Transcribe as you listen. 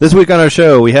This week on our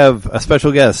show, we have a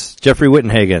special guest, Jeffrey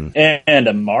Wittenhagen. And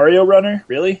a Mario runner?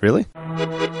 Really? Really?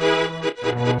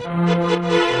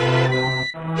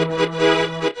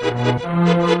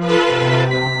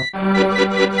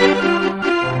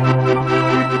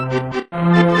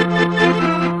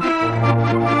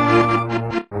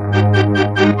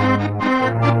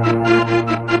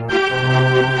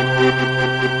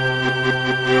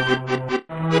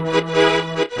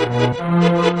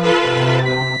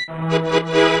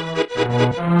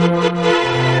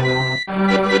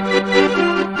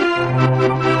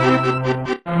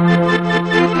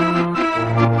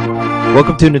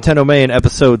 Welcome to Nintendo Main,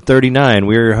 episode 39.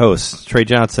 We're your hosts, Trey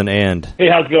Johnson and... Hey,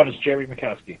 how's it going? It's Jerry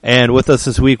Mikowski. And with us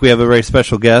this week, we have a very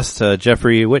special guest,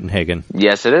 Jeffrey Wittenhagen.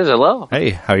 Yes, it is. Hello. Hey,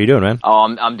 how are you doing, man?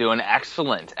 Oh, I'm doing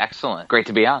excellent. Excellent. Great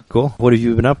to be on. Cool. What have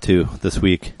you been up to this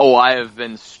week? Oh, I have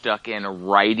been stuck in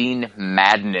writing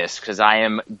madness because I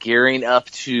am gearing up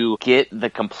to get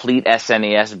the complete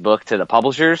SNES book to the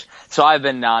publishers. So I've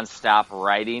been nonstop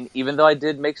writing, even though I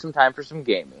did make some time for some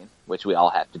gaming, which we all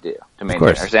have to do to maintain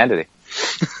our sanity.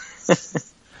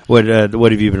 What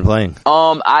have you been playing?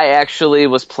 I actually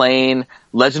was playing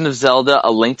Legend of Zelda: A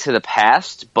Link to the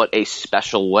Past, but a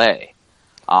special way.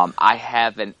 I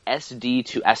have an SD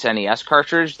to SNES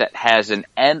cartridge that has an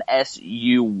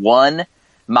MSU1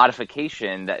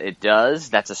 modification that it does.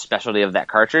 That's a specialty of that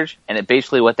cartridge, and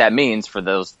basically what that means for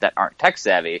those that aren't tech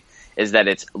savvy is that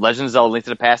it's Legend of Zelda: A Link to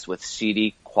the Past with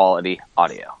CD quality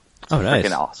audio. Oh, nice!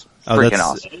 Freaking awesome!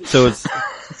 Awesome.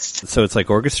 So it's like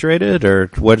orchestrated, or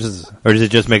does it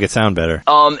just make it sound better?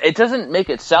 It doesn't make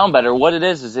it sound better. What it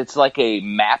is it's like a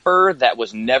mapper that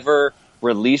was never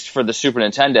released for the Super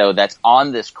Nintendo that's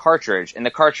on this cartridge, and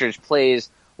the cartridge plays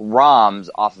ROMs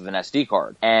off of an SD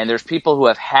card. And there's people who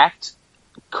have hacked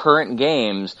current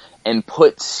games and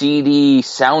put CD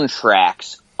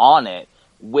soundtracks on it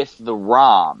with the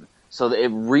ROM. So it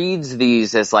reads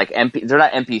these as like they're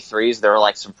not MP3s, they're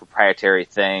like some proprietary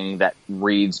thing that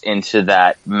reads into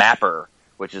that mapper,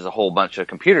 which is a whole bunch of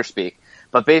computer speak.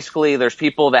 But basically there's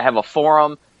people that have a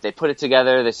forum, they put it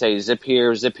together, they say zip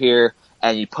here,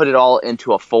 and you put it all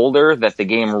into a folder that the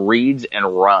game reads and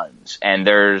runs. And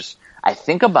there's, I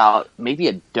think, about maybe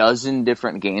a dozen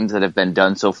different games that have been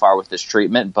done so far with this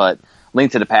treatment, but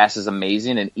Link to the Past is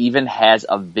amazing and even has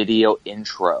a video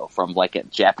intro from like a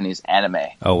Japanese anime.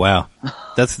 Oh wow,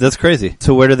 that's crazy.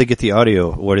 So where do they get the audio?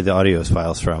 What are the audio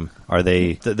files from? Are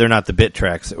they're not the bit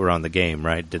tracks that were on the game,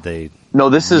 right? Did they? No,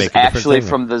 this is actually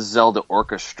from the Zelda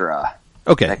Orchestra.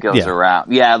 Okay, that goes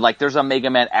around. Yeah, like there's a Mega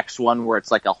Man X one where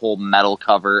it's like a whole metal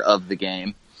cover of the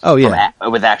game. Oh yeah,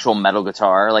 with actual metal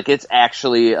guitar. Like it's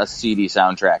actually a CD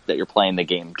soundtrack that you're playing the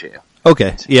game to.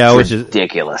 Okay, yeah, it's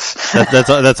ridiculous.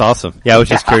 That's awesome. Yeah, I was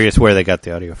just curious where they got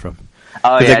the audio from.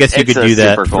 Oh yeah, I guess you could do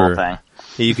that super cool thing.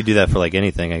 Yeah, you could do that for like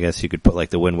anything. I guess you could put like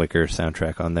the Wind Waker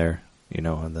soundtrack on there. You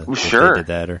know, on the sure. If they did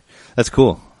that, or that's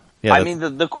cool. Yeah, I mean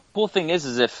the cool thing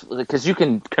is because you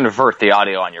can convert the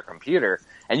audio on your computer,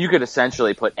 and you could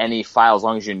essentially put any file as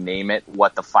long as you name it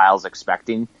what the file's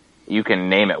expecting. You can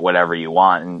name it whatever you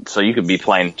want, and so you could be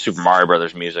playing Super Mario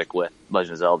Brothers music with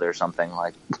Legend of Zelda or something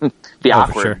like. Be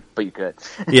awkward, sure. But you could.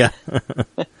 Yeah,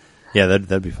 yeah,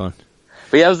 that'd be fun.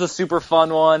 But yeah, it was a super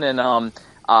fun one, and I'm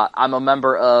a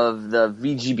member of the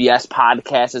VGBS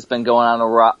podcast. It's been going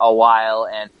on a while,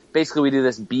 and basically we do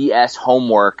this BS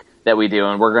homework that we do,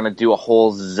 and we're going to do a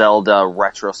whole Zelda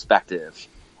retrospective,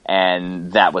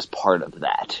 and that was part of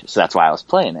that. So that's why I was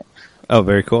playing it. Oh,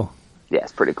 very cool. Yeah,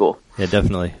 it's pretty cool. Yeah,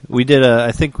 definitely. We did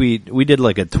I think we did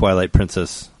like a Twilight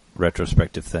Princess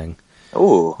retrospective thing.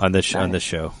 Ooh, on this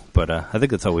show, but I think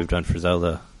that's all we've done for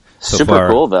Zelda so super far.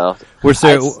 Cool though. We're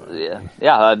still,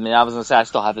 yeah. I mean, I was gonna say I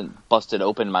still haven't busted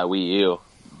open my Wii U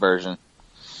version.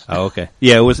 Oh, okay.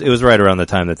 Yeah, it was right around the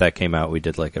time that came out. We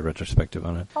did like a retrospective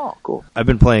on it. Oh, cool. I've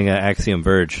been playing Axiom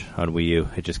Verge on Wii U.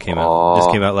 It just came out.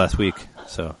 Just came out last week,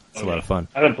 so it's a lot of fun.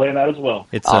 I've been playing that as well.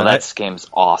 That game's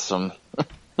awesome.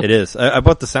 It is. I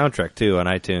bought the soundtrack too on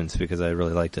iTunes because I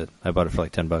really liked it. I bought it for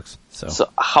like $10. So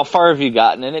how far have you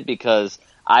gotten in it? Because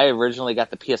I originally got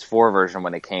the PS4 version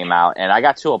when it came out, and I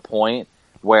got to a point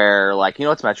where, like,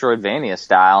 it's Metroidvania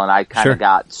style, and I kind of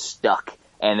got stuck.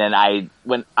 And then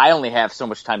when I only have so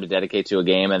much time to dedicate to a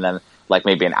game, and then like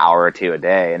maybe an hour or two a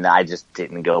day, and I just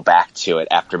didn't go back to it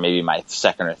after maybe my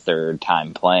second or third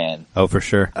time playing. Oh, for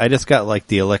sure. I just got like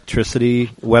the electricity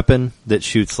weapon that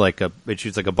shoots like a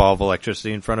ball of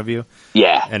electricity in front of you.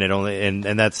 Yeah.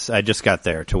 And I just got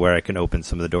there to where I can open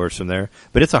some of the doors from there.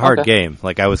 But it's a hard game.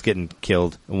 Like I was getting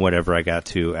killed whatever I got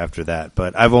to after that.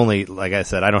 But I've only, like I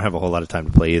said, I don't have a whole lot of time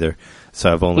to play either.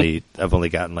 So I've only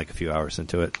gotten like a few hours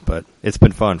into it, but it's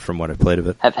been fun from what I've played of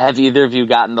it. Have either of you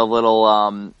gotten the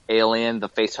little alien, the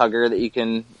face hugger that you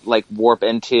can like warp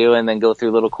into and then go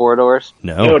through little corridors?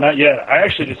 No, not yet. I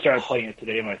actually just started playing it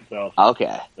today myself.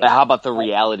 Okay. So. How about the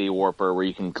reality warper where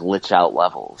you can glitch out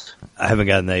levels? I haven't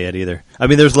gotten that yet either. I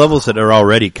mean, there's levels that are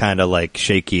already kind of like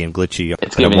shaky and glitchy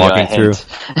it's that I'm walking through.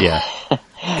 Yeah.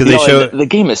 The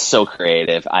game is so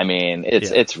creative. I mean,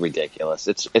 it's ridiculous.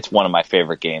 It's one of my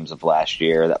favorite games of last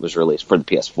year that was released for the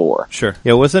PS4. Sure.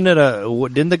 Yeah, wasn't it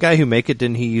didn't the guy who make it,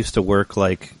 didn't he used to work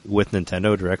like with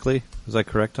Nintendo directly? Was I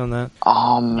correct on that?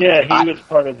 Yeah, he was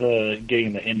part of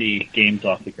getting the indie games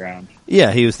off the ground.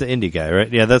 Yeah, he was the indie guy,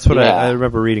 right? Yeah, that's what I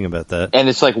remember reading about that. And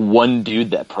it's like one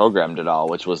dude that programmed it all,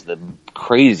 which was the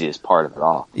craziest part of it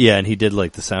all. Yeah, and he did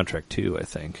like the soundtrack too, I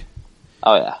think.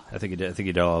 Oh yeah, I think he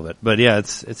did all of it. But yeah,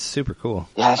 it's super cool.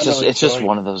 Yeah, it's just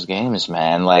one of those games,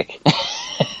 man. Like,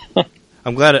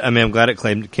 I'm glad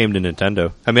it came to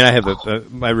Nintendo. I mean, I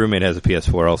have my roommate has a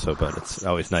PS4 also, but it's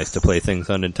always nice to play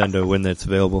things on Nintendo when it's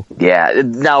available. Yeah.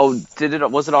 Now,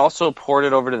 was it also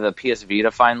ported over to the PS Vita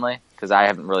finally? Because I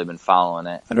haven't really been following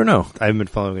it. I don't know. I haven't been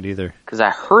following it either. Because I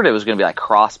heard it was going to be like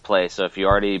cross-play, so if you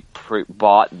already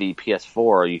bought the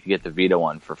PS4, you could get the Vita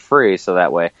one for free, so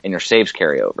that way, and your saves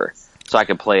carry over. So I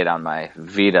could play it on my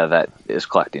Vita that is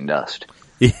collecting dust.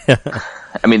 Yeah.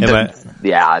 I mean, that's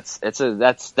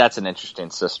an interesting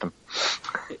system.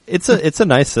 It's a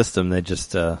nice system. They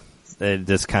just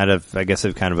kind of, I guess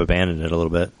they've kind of abandoned it a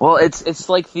little bit. Well, it's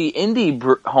like the indie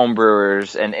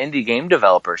homebrewers and indie game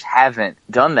developers haven't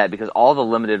done that because all the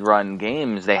limited run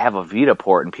games, they have a Vita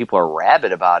port and people are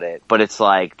rabid about it. But it's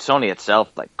like Sony itself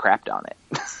like crapped on it.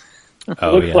 It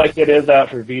looks like it is out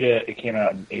for Vita. It came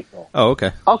out in April. Oh,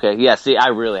 okay. Okay, yeah, see, I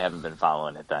really haven't been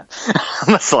following it then.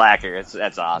 I'm a slacker.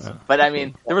 That's awesome. But, I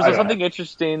mean, there was something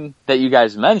interesting that you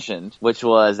guys mentioned, which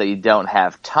was that you don't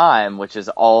have time, which is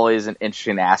always an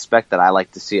interesting aspect that I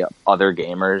like to see other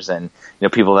gamers and,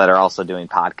 people that are also doing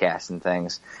podcasts and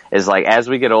things, is like, as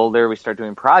we get older, we start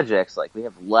doing projects, like, we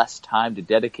have less time to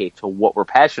dedicate to what we're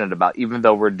passionate about, even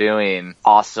though we're doing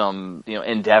awesome,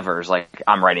 endeavors, like,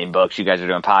 I'm writing books, you guys are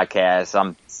doing podcasts,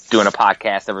 I'm doing a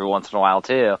podcast every once in a while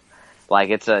too. Like,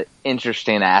 it's an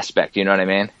interesting aspect, you know what I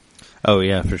mean? Oh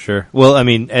yeah, for sure. Well, I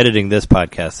mean, editing this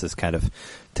podcast has kind of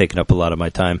taken up a lot of my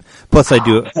time. Plus I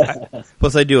do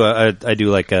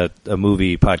like a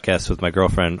movie podcast with my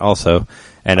girlfriend also.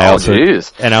 And I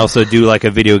also do like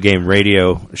a video game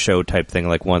radio show type thing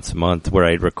like once a month where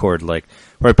I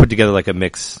put together like a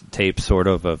mix tape sort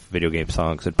of video game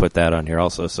songs and put that on here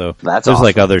also. So there's awesome.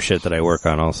 Like other shit that I work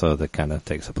on also that kind of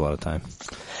takes up a lot of time.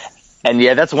 And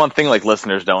yeah, that's one thing like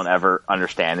listeners don't ever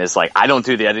understand is like, I don't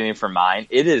do the editing for mine.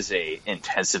 It is a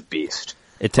intensive beast.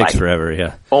 It takes forever,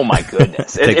 yeah. Oh my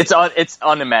goodness. It's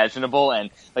unimaginable.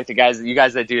 And like you guys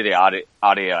that do the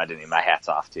audio editing, my hat's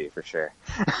off to you for sure.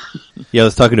 Yeah, I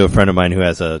was talking to a friend of mine who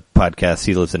has a podcast.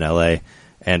 He lives in LA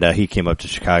and he came up to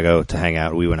Chicago to hang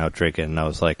out. We went out drinking and I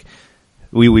was like,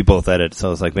 we both edit. So I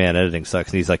was like, man, editing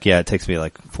sucks. And he's like, yeah, it takes me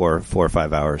like 4 or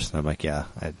 5 hours. And I'm like, yeah,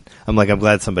 I'm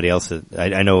glad somebody else,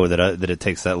 I know that it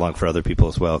takes that long for other people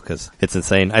as well, because it's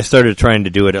insane. I started trying to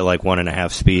do it at like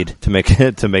 1.5 speed to make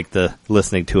the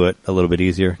listening to it a little bit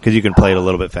easier, because you can play it a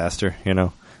little bit faster,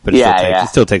 but it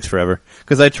still takes forever.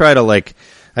 Because I try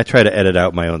to edit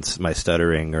out my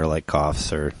stuttering or like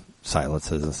coughs or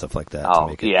silences and stuff like that. Oh, to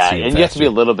make it yeah, seem and faster. you have to be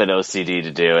a little bit OCD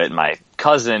to do it. My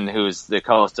cousin, who's the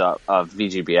co-host of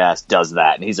VGBS, does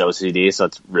that, and he's OCD, so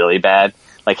it's really bad.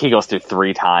 Like, he goes through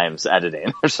 3 times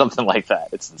editing or something like that.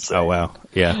 It's insane. Oh, wow.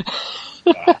 Yeah.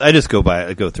 I just go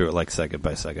through it like second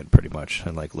by second pretty much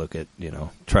and like look at,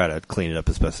 try to clean it up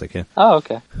as best I can. Oh,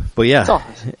 okay. But yeah.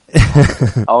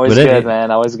 Always good,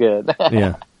 man. Always good.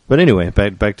 Yeah. But anyway,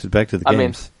 back to the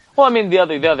games.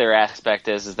 The other aspect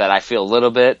is that I feel a little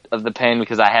bit of the pain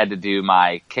because I had to do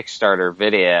my Kickstarter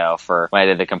video for when I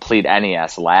did the complete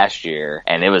NES last year,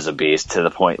 and it was a beast to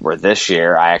the point where this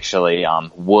year I actually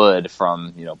Wood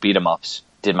from Beat 'em Ups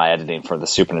did my editing for the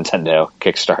Super Nintendo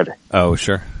Kickstarter. Oh,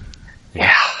 sure.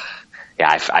 Yeah,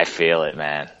 I feel it,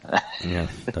 man. Yeah,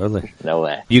 totally. No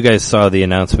way. You guys saw the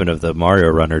announcement of the Mario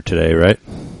Runner today, right?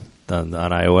 On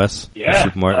iOS? Yeah.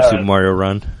 Super Mario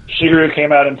Run. Shigeru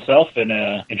came out himself and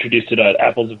introduced it at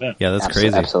Apple's event. Yeah, that's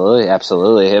crazy.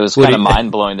 Absolutely. It was kind of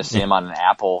mind blowing to see him on an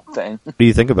Apple thing. What do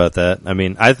you think about that? I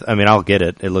mean, I'll get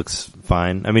it. It looks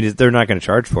fine. I mean, they're not going to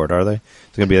charge for it, are they?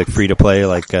 It's going to be like free to play.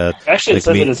 Actually, it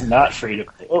says it is not free to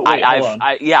play. Oh, wait,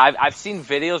 I've seen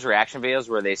reaction videos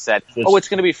where they said, it's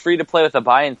going to be free to play with a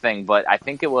buy-in thing. But I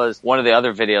think it was one of the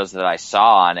other videos that I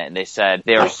saw on it, and they said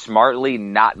they are smartly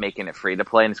not making it free to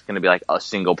play, and it's going to be like a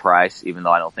single price, even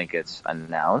though I don't think it's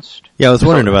announced. Yeah, I was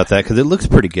wondering about that because it looks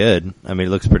pretty good. I mean, it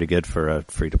looks pretty good for a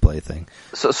free to play thing.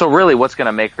 So really, what's going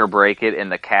to make or break it in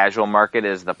the casual market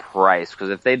is the price. Because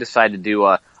if they decide to do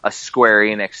a Square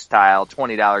Enix style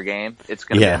 $20 game, it's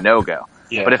going to be a no-go.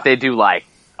 Yeah. But if they do like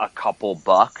a couple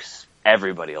bucks,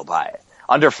 everybody will buy it.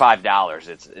 Under $5,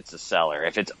 it's a seller.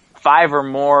 If it's $5 or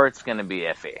more, it's going to be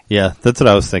iffy. Yeah, that's what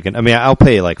I was thinking. I mean, I'll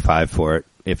pay like $5 for it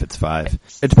if it's $5.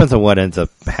 It depends on what ends up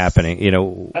happening.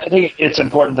 I think it's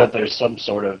important that there's some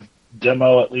sort of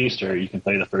demo at least, or you can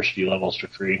play the first few levels for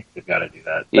free. They've got to do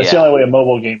that. That's the only way a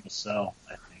mobile game will sell,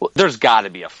 I think. Well, there's got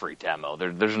to be a free demo.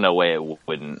 There's no way it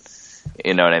wouldn't.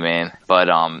 You know what I mean? But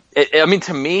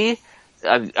to me,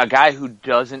 a guy who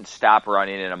doesn't stop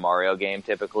running in a Mario game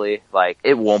typically, like,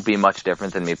 it won't be much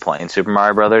different than me playing Super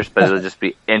Mario Brothers, but it'll just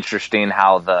be interesting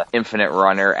how the infinite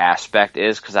runner aspect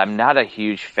is, because I'm not a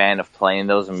huge fan of playing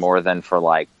those more than for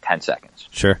like 10 seconds.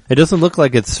 Sure. It doesn't look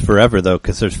like it's forever though,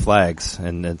 because there's flags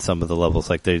and some of the levels,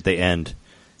 like they end.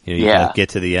 You gotta get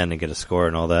to the end and get a score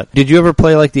and all that. Did you ever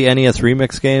play like the NES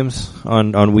remix games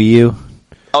on Wii U?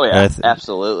 Oh yeah,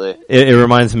 absolutely. It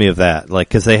reminds me of that, like,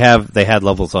 because they had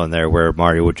levels on there where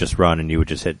Mario would just run and you would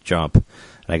just hit jump. And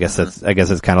I guess it's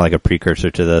kind of like a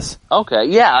precursor to this. Okay,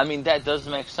 yeah, I mean that does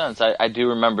make sense. I do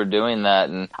remember doing that,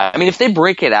 and I mean if they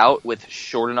break it out with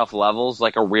short enough levels,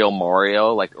 like a real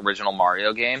Mario, like original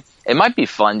Mario game, it might be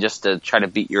fun just to try to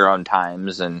beat your own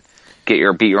times and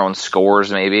beat your own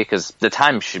scores, maybe, because the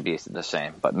time should be the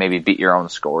same, but maybe beat your own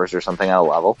scores or something at a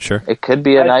level. Sure. It could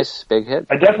be a nice big hit.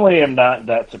 I definitely am not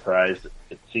that surprised.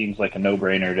 It seems like a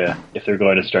no-brainer if they're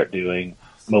going to start doing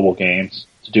mobile games,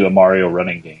 to do a Mario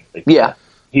running game. Yeah.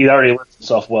 He already lends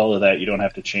himself well to that. You don't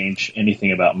have to change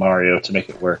anything about Mario to make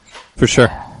it work. For sure.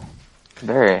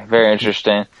 Very, very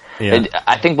interesting. Yeah.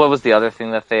 I think what was the other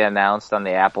thing that they announced on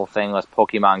the Apple thing was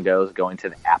Pokemon Go is going to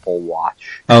the Apple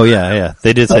Watch. Oh yeah.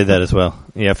 They did say that as well.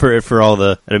 Yeah, for all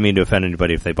the, I don't mean to offend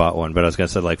anybody if they bought one, but I was going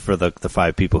to say, like, for the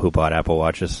 5 people who bought Apple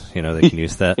Watches, they can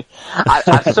use that.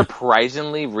 I've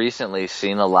surprisingly recently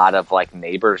seen a lot of like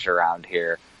neighbors around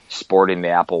here sporting the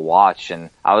Apple Watch, and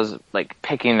I was like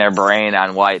picking their brain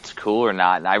on why it's cool or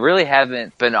not, and I really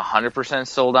haven't been 100%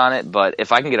 sold on it, but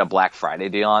if I can get a Black Friday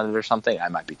deal on it or something, I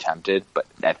might be tempted. But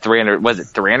at $300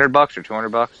 or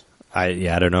 $200?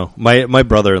 I don't know. My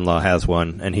brother-in-law has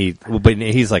one, and he's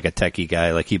like a techie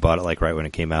guy. Like, he bought it like right when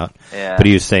it came out. Yeah. But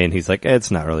he was saying, he's like,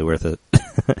 it's not really worth it.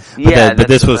 But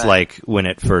this was like when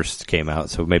it first came out,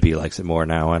 so maybe he likes it more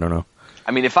now. I don't know.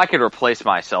 I mean, if I could replace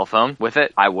my cell phone with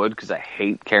it, I would, because I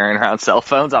hate carrying around cell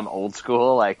phones. I'm old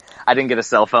school. Like, I didn't get a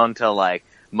cell phone till like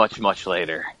much, much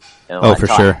later. For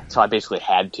sure. So I basically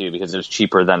had to, because it was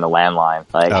cheaper than the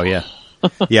landline. Like, oh yeah.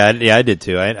 Yeah, I did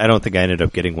too. I don't think I ended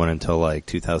up getting one until like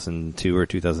 2002 or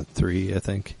 2003, I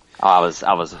think. Oh,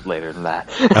 I was later than that.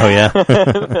 Oh yeah.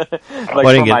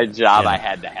 For my job, I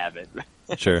had to have it.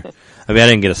 Sure. I mean, I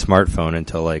didn't get a smartphone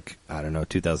until like, I don't know,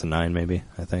 2009 maybe,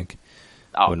 I think.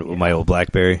 My old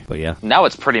BlackBerry, but yeah. Now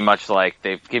it's pretty much like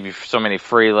they give you so many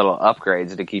free little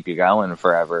upgrades to keep you going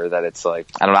forever that it's like,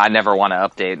 I don't know, I never want to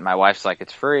update. My wife's like,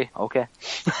 it's free. Okay.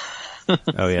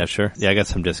 Oh yeah, sure. Yeah, I got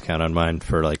some discount on mine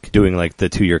for like doing like the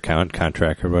 2-year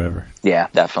contract or whatever. Yeah,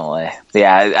 definitely.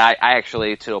 Yeah, I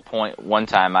actually, to a point, one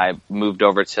time I moved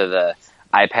over to the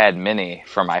iPad mini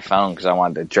for my phone because I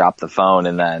wanted to drop the phone,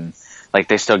 and then like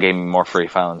they still gave me more free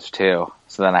phones too.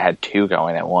 So then I had 2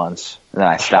 going at once, and then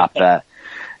I stopped that.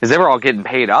 Because they were all getting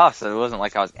paid off, so it wasn't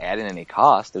like I was adding any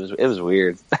cost. It was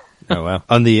weird. Oh wow!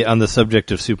 On the subject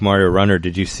of Super Mario Runner,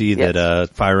 did you see that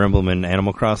Fire Emblem and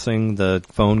Animal Crossing, the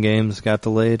phone games, got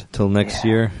delayed till next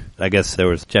year? I guess there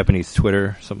was Japanese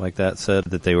Twitter, something like that, said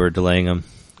that they were delaying them.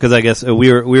 Because I guess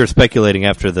we were speculating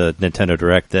after the Nintendo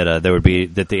Direct that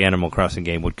that the Animal Crossing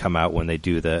game would come out when they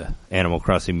do the Animal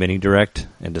Crossing Mini Direct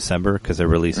in December, because they're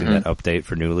releasing that update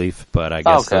for New Leaf. But I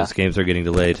guess those games are getting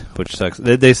delayed, which sucks.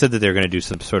 They said that they were going to do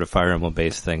some sort of Fire Emblem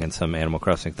based thing and some Animal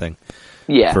Crossing thing.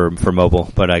 Yeah. For mobile,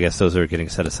 but I guess those are getting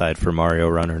set aside for Mario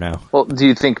Runner now. Well, do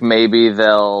you think maybe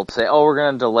they'll say, "Oh, we're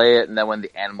going to delay it," and then when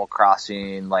the Animal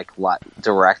Crossing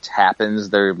Direct happens,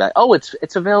 they're like, "Oh,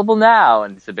 it's available now,"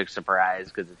 and it's a big surprise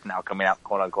because it's now coming out,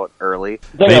 quote unquote, early.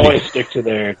 They always stick to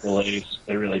their delays.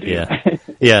 They really do. Yeah,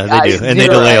 they do, and they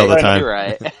delay all the time. You're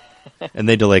right. And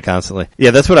they delay constantly.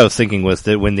 Yeah, that's what I was thinking was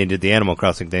that when they did the Animal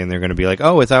Crossing thing, they're going to be like,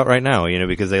 oh, it's out right now,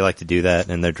 because they like to do that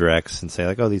in their directs and say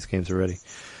like, oh, these games are ready.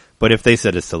 But if they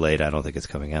said it's delayed, I don't think it's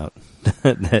coming out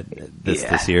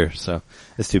this year, so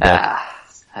it's too bad.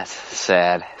 That's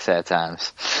sad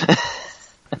times.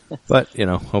 But,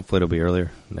 hopefully it'll be earlier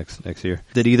next year.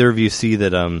 Did either of you see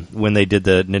that when they did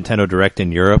the Nintendo Direct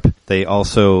in Europe, they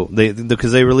also,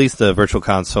 because they released the Virtual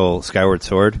Console Skyward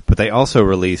Sword, but they also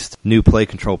released new Play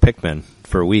Control Pikmin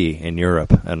for Wii in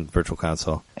Europe and Virtual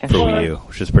Console for Wii U,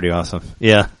 which is pretty awesome.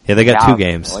 Yeah, they got 2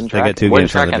 games. They got 2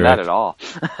 games on the Direct. That at all.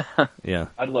 Yeah.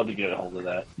 I'd love to get a hold of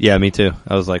that. Yeah, me too.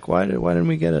 I was like, why didn't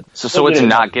we get it? So it's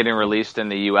not getting released in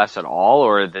the US at all,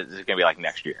 or is it going to be like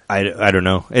next year? I don't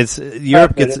know. It's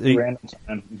Europe gets.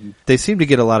 They seem to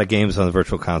get a lot of games on the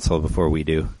Virtual Console before we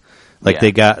do. Like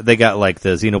they got like the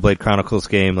Xenoblade Chronicles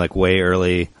game like way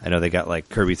early. I know they got like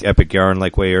Kirby's Epic Yarn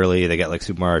like way early. They got like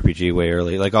Super Mario RPG way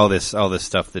early. Like all this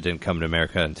stuff that didn't come to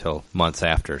America until months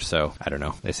after. So I don't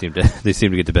know. They seem to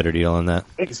get the better deal on that.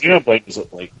 I think Xenoblade was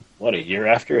like a year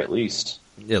after at least.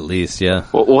 At least, yeah.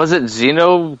 Well, was it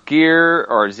Xenogear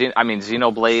or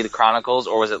Xenoblade Chronicles,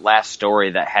 or was it Last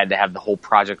Story that had to have the whole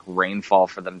Project Rainfall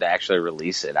for them to actually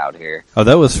release it out here? Oh,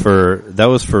 that was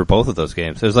for both of those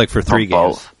games. It was like for 3 games.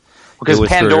 Both. Because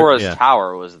Pandora's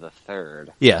Tower was the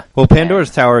third. Yeah. Well, Pandora's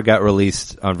Tower got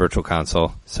released on Virtual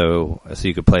Console, so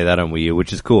you could play that on Wii U,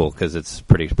 which is cool because it's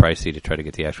pretty pricey to try to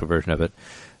get the actual version of it.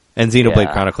 And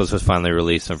Xenoblade Chronicles was finally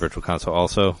released on Virtual Console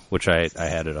also, which I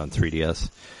had it on 3DS.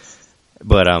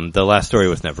 But the Last Story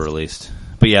was never released.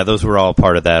 But yeah, those were all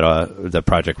part of that the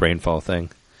Project Rainfall thing.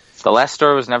 The Last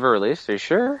Story was never released? Are you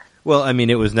sure? Well, I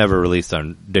mean, it was never released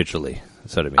on digitally.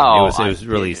 That's what I mean. It was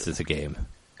released as a game.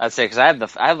 I'd say because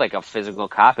I have like a physical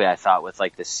copy. I thought with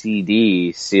like the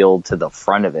CD sealed to the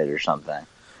front of it or something.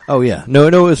 Oh yeah, no,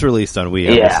 it was released on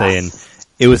Wii. I was saying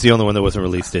it was the only one that wasn't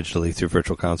released digitally through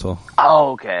Virtual Console.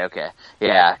 Oh, okay,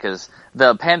 yeah, because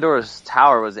the Pandora's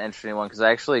Tower was an interesting one because I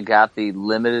actually got the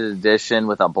limited edition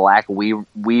with a black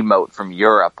Wiimote from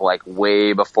Europe, like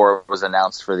way before it was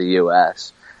announced for the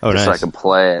US. Oh, nice. So I could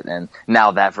play it, and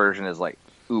now that version is like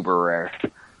uber rare.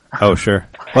 Oh, sure.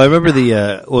 Well, I remember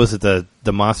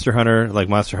the Monster Hunter, like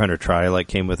Monster Hunter Tri, like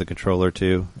came with a controller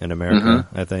too in America,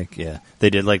 I think. Yeah. They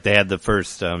did, like, they had the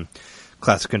first,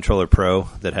 Classic Controller Pro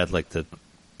that had like the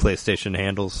PlayStation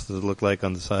handles that it looked like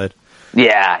on the side.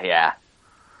 Yeah.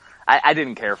 I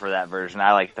didn't care for that version.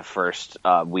 I liked the first,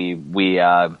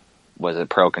 was it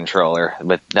Pro Controller,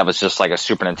 but that was just like a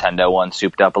Super Nintendo one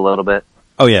souped up a little bit.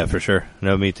 Oh yeah, for sure.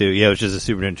 No, me too. Yeah, it was just a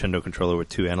Super Nintendo controller with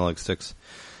 2 analog sticks.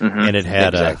 And it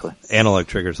had analog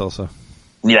triggers also.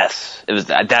 Yes, it was.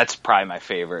 That's probably my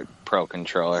favorite Pro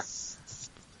controller.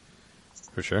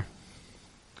 For sure.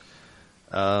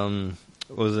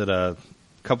 Was it a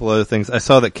couple other things? I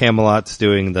saw that Camelot's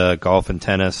doing the golf and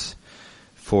tennis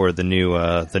for the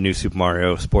new Super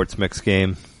Mario Sports Mix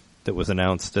game that was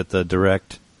announced at the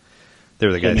Direct. They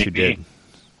were the guys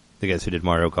who did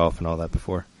Mario Golf and all that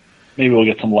before. Maybe we'll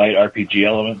get some light RPG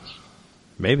elements.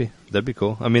 Maybe. That'd be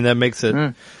cool. I mean, that makes it...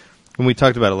 When we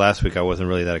talked about it last week, I wasn't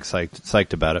really that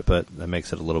psyched about it, but that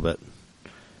makes it a little bit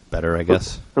better, I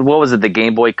guess. What was it? The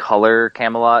Game Boy Color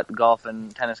Camelot golf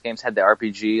and tennis games had the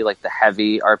RPG, like the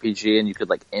heavy RPG, and you could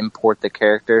like import the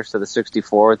characters to the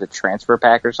 64 with a transfer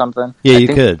pack or something. Yeah, you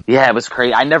could. Yeah, it was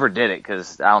crazy. I never did it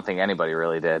because I don't think anybody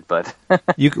really did. But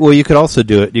you could also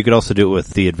do it. You could also do it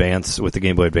with the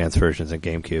Game Boy Advance versions and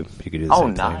GameCube. You could do the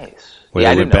same thing. Nice. Where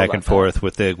they went back and forth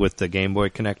with the Game Boy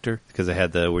connector because they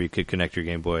had where you could connect your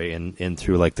Game Boy in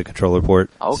through like the controller port.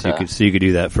 Okay. So you could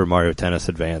do that for Mario Tennis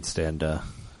Advanced and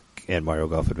Mario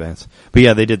Golf Advance. But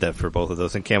yeah, they did that for both of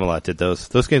those, and Camelot did those.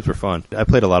 Those games were fun. I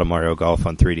played a lot of Mario Golf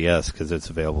on 3DS because it's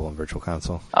available on Virtual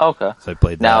Console. Okay. So I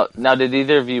played that. Now, did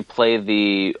either of you play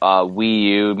the Wii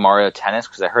U Mario Tennis?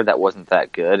 Because I heard that wasn't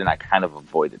that good, and I kind of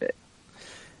avoided it.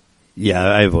 Yeah,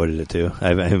 I avoided it too. I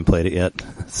haven't played it yet,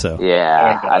 so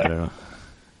yeah, I don't know.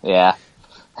 Yeah.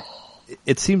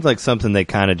 It seemed like something they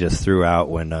kind of just threw out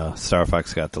when Star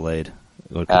Fox got delayed.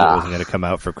 Because it wasn't going to come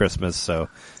out for Christmas, so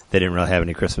they didn't really have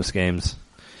any Christmas games.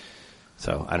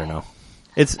 So, I don't know.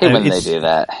 They do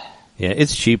that. Yeah,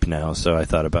 it's cheap now, so I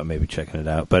thought about maybe checking it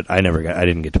out, but I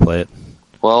didn't get to play it.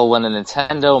 Well, when a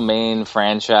Nintendo main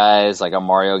franchise, like a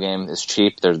Mario game, is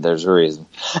cheap, there's a reason.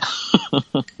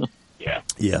 Yeah.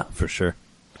 Yeah, for sure.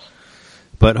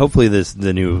 But hopefully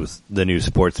the new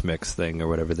sports mix thing or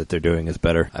whatever that they're doing is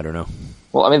better. I don't know.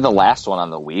 Well, I mean, the last one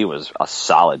on the Wii was a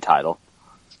solid title.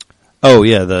 Oh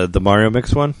yeah, the Mario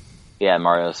Mix one? Yeah,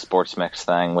 Mario Sports Mix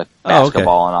thing with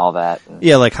basketball and all that.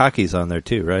 Yeah, like hockey's on there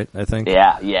too, right? I think.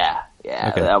 Yeah.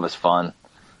 Okay. That was fun.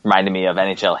 reminded me of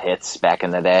NHL Hits back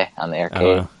in the day on the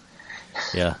arcade.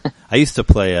 Yeah, I used to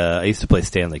play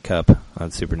Stanley Cup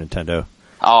on Super Nintendo.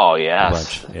 Oh yeah, a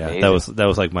bunch. Yeah, amazing. That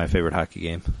was like my favorite hockey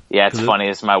game. Yeah, it's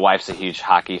funny. My wife's a huge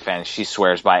hockey fan. She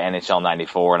swears by NHL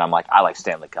 '94, and I'm like, I like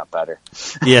Stanley Cup better.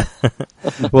 Yeah.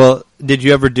 Well, did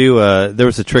you ever do? There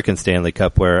was a trick in Stanley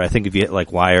Cup where I think if you hit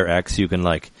like Y or X, you can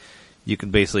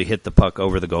basically hit the puck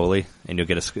over the goalie, and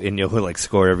you'll like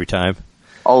score every time.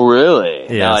 Oh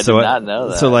really? Yeah, no, I did not know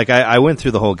that. So like I went through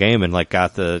the whole game and like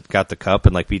got the cup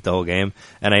and like beat the whole game,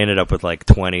 and I ended up with like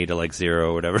 20 to like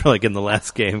 0 or whatever like in the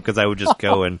last game because I would just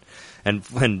go and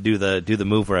do the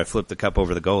move where I flip the cup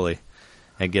over the goalie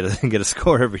and get a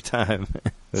score every time.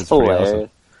 It was pretty awesome.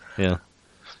 Yeah,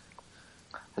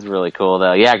 it's really cool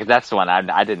though. Yeah, because that's the one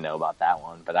I didn't know about that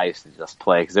one, but I used to just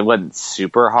play because it wasn't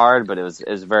super hard, but it was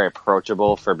very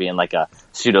approachable for being like a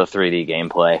pseudo 3D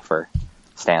gameplay for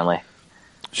Stanley.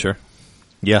 Sure.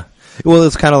 Yeah. Well,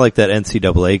 it's kind of like that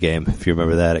NCAA game, if you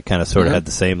remember that. It kind of sort of had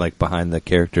the same, like, behind the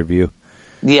character view.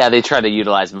 Yeah, they tried to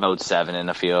utilize Mode 7 in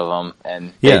a few of them,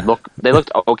 and they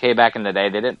looked okay back in the day.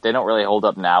 They don't really hold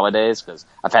up nowadays, because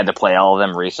I've had to play all of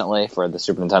them recently for the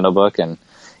Super Nintendo book, and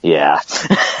yeah.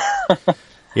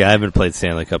 Yeah, I haven't played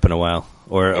Stanley Cup in a while,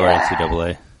 or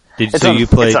NCAA.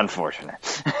 It's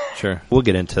unfortunate. Sure. We'll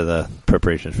get into the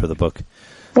preparations for the book.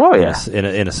 Oh yeah,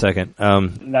 in a second. Now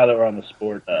that we're on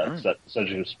the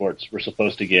subject of sports, we're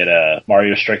supposed to get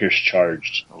Mario Strikers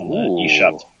Charged on the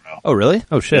eShop tomorrow. Oh really?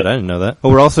 Oh shit, I didn't know that. Oh,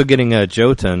 we're also getting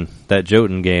Jotun, that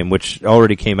Jotun game, which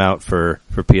already came out for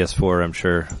PS4, I'm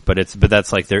sure. But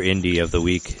that's like their indie of the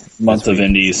week. Month of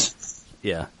indies.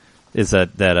 Yeah, is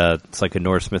that it's like a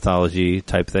Norse mythology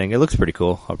type thing? It looks pretty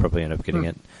cool. I'll probably end up getting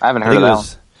it. I haven't heard of that one.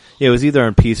 Yeah, it was either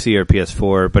on PC or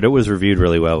PS4, but it was reviewed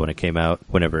really well when it came out,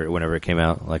 whenever it came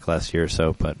out, like last year or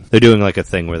so. But they're doing like a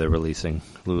thing where they're releasing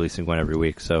one every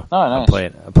week. So nice.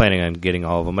 I'm planning on getting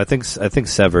all of them. I think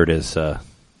Severed is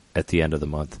at the end of the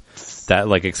month. That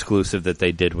like exclusive that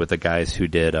they did with the guys who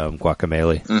did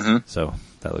Guacamelee. Mm-hmm. So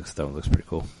that looks pretty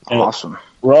cool. Awesome.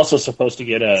 We're also supposed to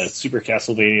get a Super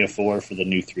Castlevania 4 for the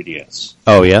new 3DS.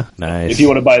 Oh yeah, nice. If you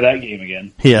want to buy that game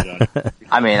again. Yeah.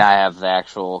 I mean, I have the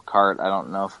actual cart. I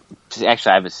don't know.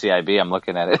 Actually, I have a CIB. I'm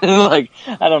looking at it. Like,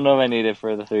 I don't know if I need it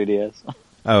for the 3DS.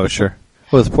 Oh sure.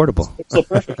 Well, it's portable. It's so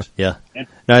perfect. Yeah.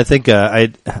 No, I think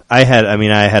I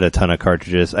had a ton of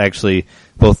cartridges. Actually,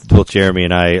 both Jeremy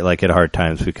and I, like at Hard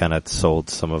Times, we kind of sold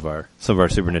some of our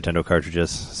Super Nintendo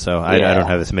cartridges. So I don't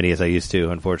have as many as I used to,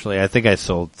 unfortunately. I think I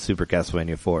sold Super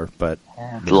Castlevania 4, but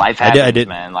life happens,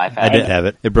 man. Life happens. I did have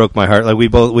it. It broke my heart. Like we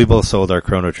both sold our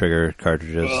Chrono Trigger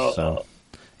cartridges. So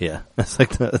yeah, that's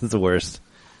like the worst.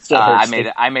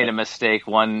 I made a mistake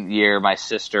one year. My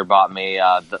sister bought me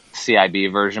the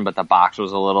CIB version, but the box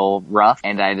was a little rough,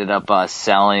 and I ended up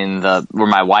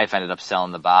my wife ended up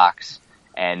selling the box.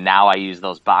 And now I use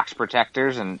those box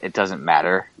protectors, and it doesn't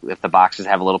matter if the boxes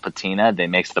have a little patina; they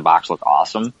makes the box look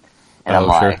awesome. And I'm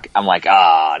like,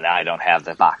 now I don't have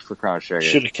the box for Chrono Trigger.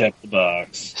 Should have kept the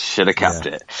box. Should have kept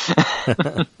it.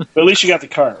 But at least you got the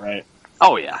cart, right?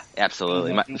 Oh yeah,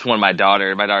 absolutely. It's one of my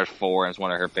daughter's 4, and it's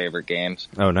one of her favorite games.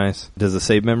 Oh, nice. Does the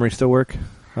save memory still work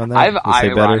on that? I've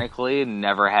ironically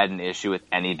never had an issue with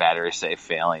any battery save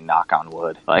failing. Knock on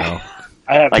wood. Like,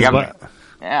 I have.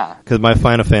 Yeah. Because my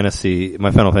Final Fantasy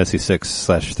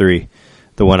 6/3,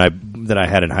 the one that I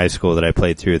had in high school that I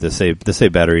played through, the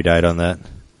save battery died on that.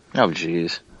 Oh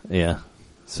jeez. Yeah.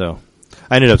 So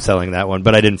I ended up selling that one,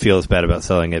 but I didn't feel as bad about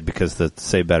selling it because the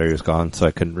save battery was gone, so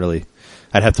I couldn't really.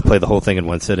 I'd have to play the whole thing in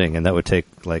one sitting, and that would take,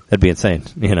 that'd be insane,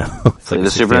 you know? It's like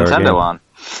the Super Nintendo one.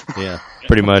 Yeah,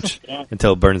 pretty much,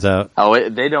 until it burns out. Oh,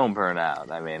 they don't burn out.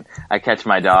 I mean, I catch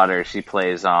my daughter, she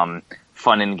plays, Fun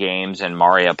and Games and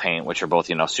Mario Paint, which are both,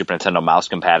 Super Nintendo mouse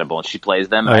compatible, and she plays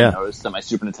them, and I noticed that my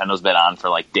Super Nintendo's been on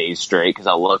for, days straight, because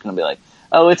I'll look and I'll be like,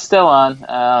 oh, it's still on.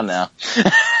 Oh, no.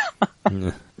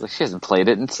 She hasn't played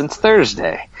it since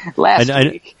Thursday, last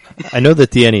week. I know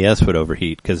that the NES would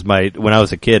overheat because when I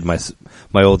was a kid, my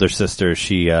older sister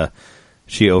she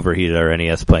overheated our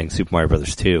NES playing Super Mario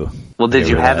Brothers 2. Well, did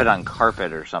you have it on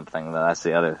carpet or something? That's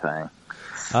the other thing.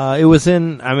 It was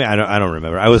in. I mean, I don't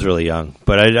remember. I was really young,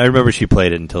 but I remember she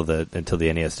played it until the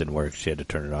NES didn't work. She had to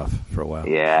turn it off for a while.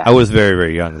 Yeah, I was very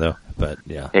very young though. But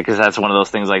yeah, because that's one of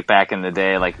those things. Like back in the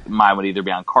day, mine would either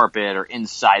be on carpet or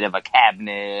inside of a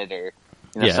cabinet or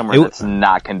somewhere that's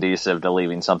not conducive to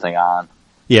leaving something on.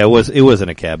 Yeah, it was in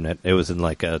a cabinet. It was in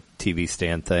a TV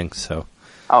stand thing. So,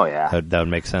 oh yeah, that would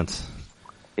make sense.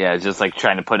 Yeah, it's just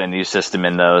trying to put a new system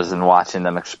in those and watching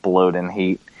them explode in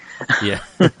heat. Yeah,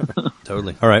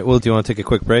 totally. All right. Well, do you want to take a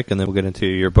quick break and then we'll get into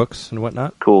your books and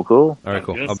whatnot? Cool. All right,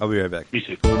 cool. I'll be right back. Me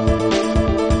too.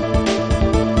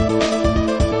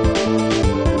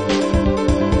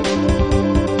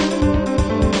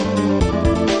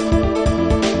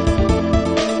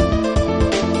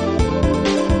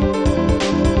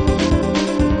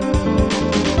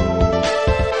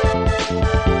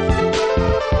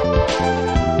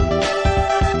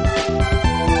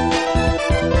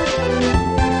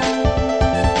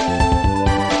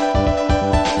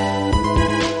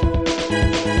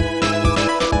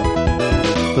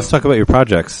 talk about your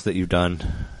projects that you've done,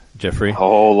 Jeffrey.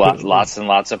 Lots and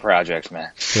lots of projects, man.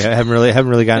 Yeah, I haven't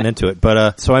really gotten into it,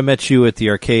 but so I met you at the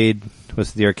arcade.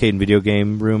 Was it the Arcade and Video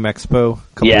Game Room Expo?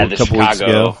 The couple weeks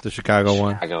ago, the Chicago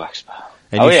one. Chicago Expo.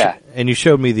 And and you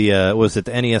showed me the was it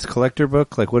the NES collector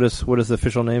book? Like what is the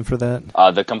official name for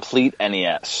that? The Complete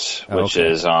NES, which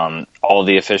is all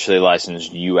the officially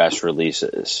licensed U.S.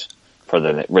 releases for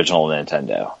the original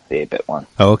Nintendo, the 8-bit one.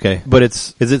 Oh, okay. But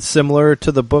is it similar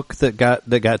to the book that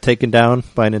got taken down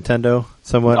by Nintendo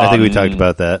somewhat? I think we talked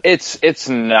about that. It's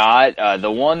not. The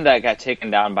one that got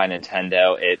taken down by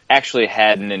Nintendo, it actually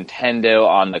had Nintendo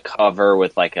on the cover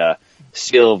with like a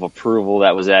seal of approval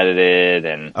that was edited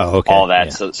and all that.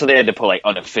 Yeah. So they had to put like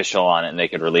unofficial on it and they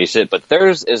could release it. But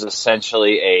theirs is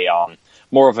essentially a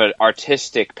more of an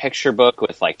artistic picture book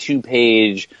with like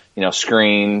 2-page,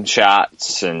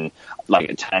 screenshots and like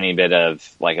a tiny bit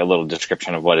of like a little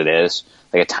description of what it is,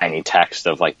 like a tiny text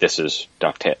of like this is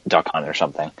Duck Hunt or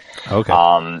something.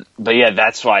 Okay. But yeah,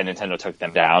 that's why Nintendo took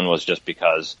them down, was just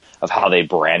because of how they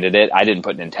branded it. I didn't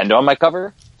put Nintendo on my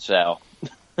cover, so.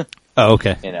 Oh,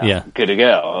 okay. Yeah. Good to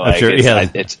go. Like, sure,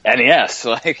 it's NES.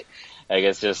 Like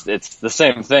it's the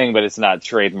same thing, but it's not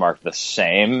trademarked the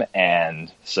same.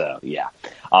 And so, yeah.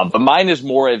 But mine is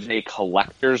more of a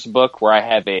collector's book where I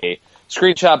have a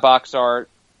screenshot box art,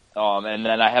 and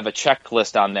then I have a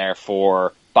checklist on there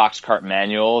for box cart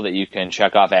manual that you can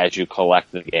check off as you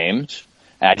collect the games.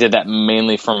 And I did that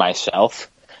mainly for myself.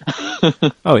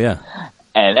 Oh, yeah.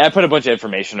 And I put a bunch of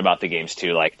information about the games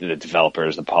too, like the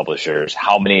developers, the publishers,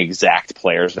 how many exact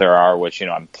players there are, which,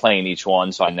 I'm playing each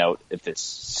one, so I know if it's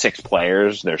 6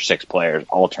 players, there's 6 players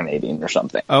alternating or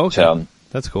something. Oh, okay. So,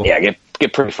 that's cool. Yeah,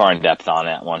 get pretty far in depth on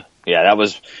that one. Yeah, that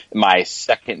was my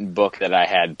second book that I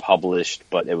had published,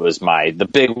 but it was the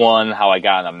big one, how I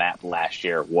got on a map last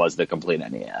year, was the Complete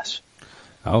NES.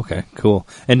 Okay, cool.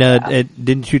 And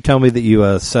didn't you tell me that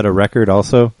you set a record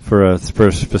also for a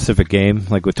specific game,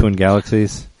 like with Twin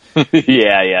Galaxies?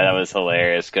 yeah, that was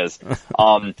hilarious because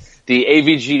the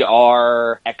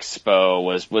AVGR Expo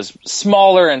was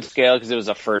smaller in scale because it was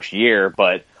the first year,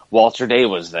 but Walter Day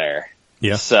was there.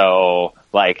 Yeah. So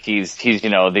like he's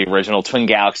the original Twin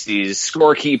Galaxies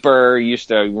scorekeeper, used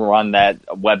to run that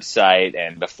website,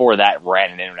 and before that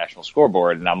ran an international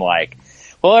scoreboard. And I'm like,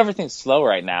 well, everything's slow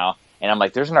right now. And I'm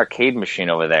like, there's an arcade machine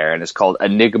over there, and it's called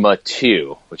Enigma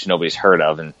 2, which nobody's heard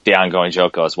of. And the ongoing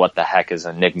joke goes, what the heck is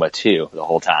Enigma 2 the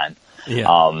whole time?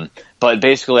 Yeah. But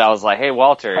basically I was like, hey,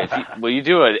 Walter, will you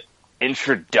do an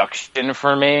introduction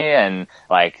for me? And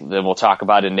like, then we'll talk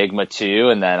about Enigma 2,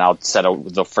 and then I'll set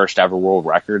the first ever world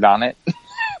record on it.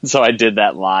 So I did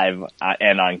that live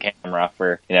and on camera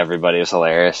for everybody. It was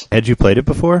hilarious. Had you played it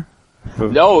before?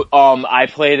 No, I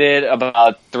played it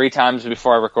about 3 times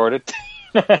before I recorded.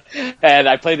 And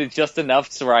I played it just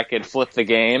enough so where I could flip the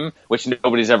game, which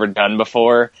nobody's ever done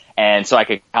before, and so I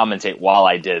could commentate while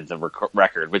I did the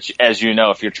record, which, as you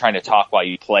know, if you're trying to talk while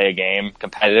you play a game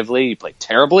competitively, you play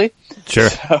terribly. Sure.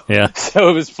 Yeah. So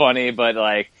it was funny, but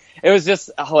like, it was just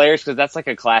hilarious because that's like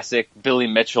a classic Billy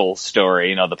Mitchell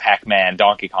story, the Pac-Man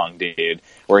Donkey Kong dude,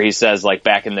 where he says like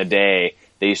back in the day,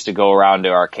 they used to go around to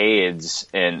arcades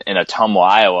in Ottumwa,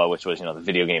 Iowa, which was, the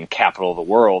video game capital of the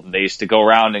world. And they used to go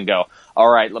around and go, all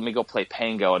right, let me go play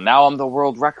Pango. And now I'm the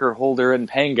world record holder in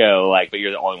Pango. Like, but you're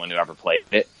the only one who ever played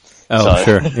it. Oh, so,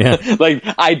 sure. Yeah. Like,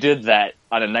 I did that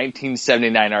on a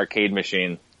 1979 arcade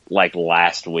machine, like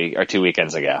last week or 2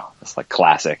 weekends ago. It's like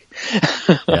classic.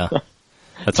 Yeah.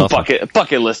 That's awesome. A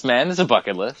bucket list, man. It's a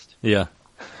bucket list. Yeah.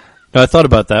 No, I thought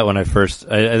about that when I first,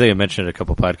 I think I mentioned it a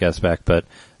couple podcasts back, but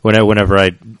whenever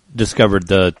I discovered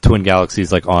the Twin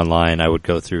Galaxies like online, I would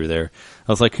go through there.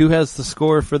 I was like, who has the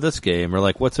score for this game? Or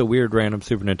like, what's a weird random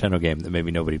Super Nintendo game that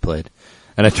maybe nobody played?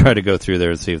 And I tried to go through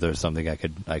there and see if there was something I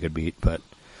could beat. But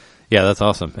yeah, that's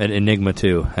awesome. And Enigma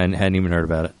 2, I hadn't even heard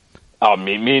about it. Oh,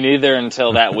 me neither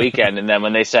until that weekend. And then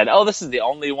when they said, oh, this is the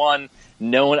only one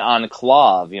known on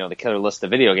KLOV, the killer list of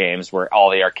video games where all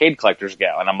the arcade collectors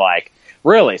go. And I'm like,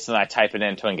 really? So then I type it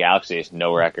in Twin Galaxies,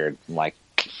 no record. I'm like,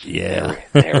 yeah,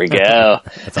 there we go.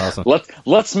 That's awesome.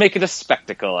 Let's make it a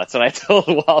spectacle. That's what I told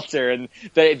Walter. And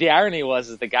the irony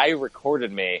was the guy who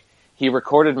recorded me, he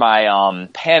recorded my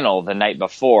panel the night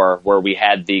before where we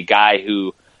had the guy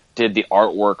who did the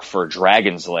artwork for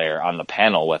Dragon's Lair on the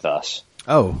panel with us.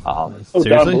 Oh,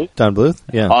 seriously? Don Bluth?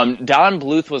 Yeah. Don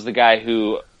Bluth was the guy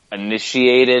who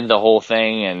initiated the whole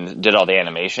thing and did all the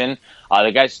animation.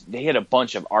 The guys, they had a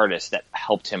bunch of artists that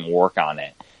helped him work on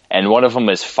it. And one of them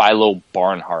is Philo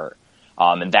Barnhart.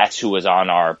 And that's who was on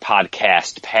our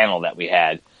podcast panel that we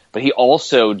had but he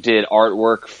also did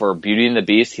artwork for Beauty and the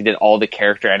Beast. He did all the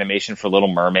character animation for Little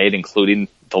Mermaid, including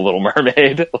the Little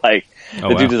Mermaid. Like,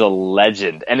 the dude is a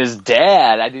legend. And his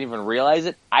dad, I didn't even realize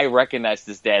it. I recognized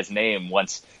his dad's name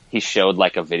once he showed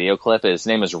like a video clip. His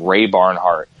name is Ray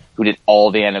Barnhart, who did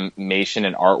all the animation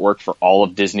and artwork for all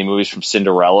of Disney movies from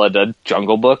Cinderella to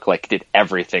Jungle Book. Like, did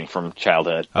everything from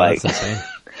childhood. Oh, like, that's insane.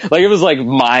 Like, it was like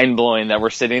mind blowing that we're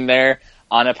sitting there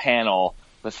on a panel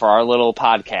for our little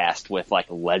podcast with like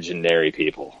legendary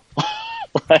people.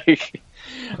 like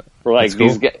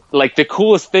these guys, like the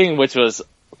coolest thing, which was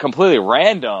completely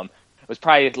random, was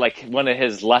probably like one of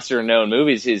his lesser known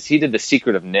movies, is he did The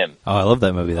Secret of Nim. Oh, I love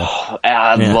that movie though.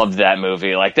 I loved that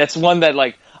movie. Like, that's one that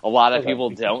like a lot of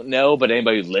people don't know, but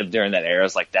anybody who lived during that era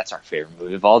is like, that's our favorite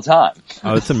movie of all time.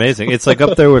 Oh, it's amazing. It's like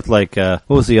up there with like, what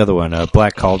was the other one?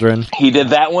 Black Cauldron? He did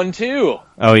that one too.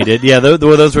 Oh, he did? Yeah,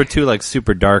 those were two like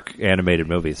super dark animated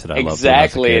movies that I loved.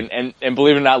 Exactly. And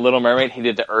believe it or not, Little Mermaid, he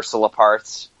did the Ursula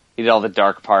parts. He did all the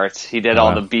dark parts. He did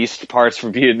all the Beast parts for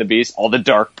Beauty and the Beast, all the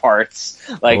dark parts.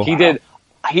 Like,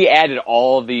 he added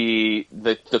all the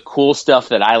cool stuff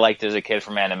that I liked as a kid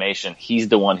from animation. He's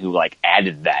the one who like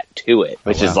added that to it,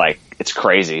 which is like, it's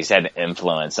crazy. He's had an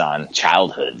influence on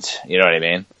childhoods. You know what I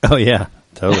mean? Oh yeah,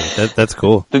 totally. That's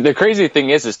cool. The crazy thing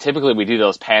is typically we do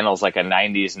those panels like a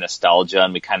 90s nostalgia,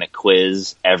 and we kind of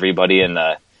quiz everybody in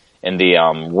the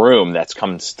room that's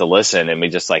comes to listen, and we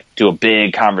just like do a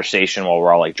big conversation while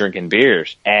we're all like drinking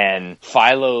beers. And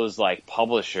Philo's like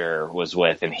publisher was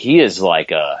with, and he is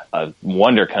like a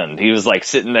wonderkind. He was like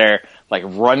sitting there like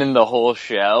running the whole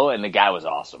show, and the guy was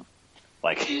awesome.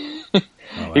 Like, he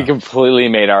completely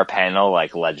made our panel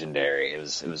like legendary. It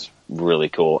was really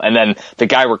cool. And then the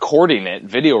guy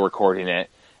video recording it,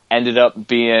 ended up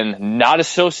being not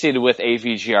associated with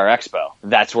AVGR Expo.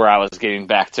 That's where I was getting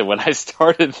back to when I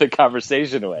started the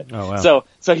conversation with. Oh, wow.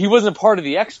 So he wasn't part of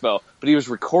the expo, but he was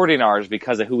recording ours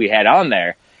because of who we had on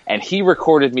there. And he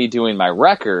recorded me doing my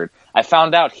record. I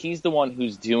found out he's the one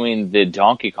who's doing the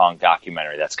Donkey Kong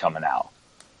documentary that's coming out.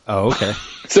 Oh, okay.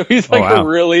 So he's like a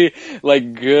really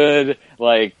like good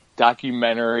like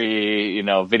documentary,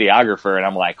 videographer, and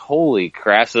I'm like, holy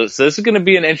crap! So this is going to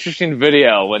be an interesting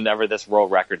video whenever this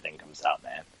world record thing comes out,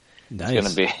 man.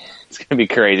 Nice. It's gonna be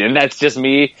crazy, and that's just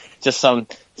me, just some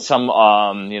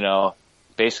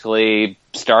basically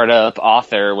startup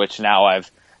author, which now I've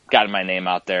gotten my name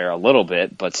out there a little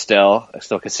bit, but I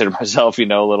still consider myself, a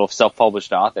little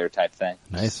self-published author type thing.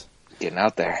 Nice. Getting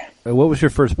out there. What was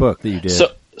your first book that you did?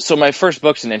 So my first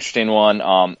book's an interesting one.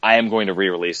 I am going to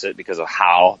re-release it because of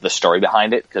the story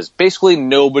behind it, because basically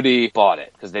nobody bought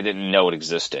it because they didn't know it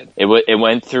existed. It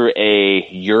went through a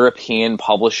European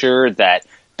publisher that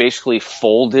basically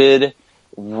folded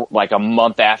like a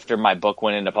month after my book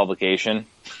went into publication.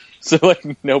 So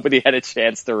like nobody had a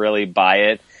chance to really buy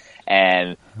it,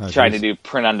 and trying to do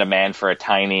print on demand for a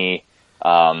tiny,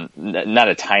 not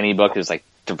a tiny book. It was like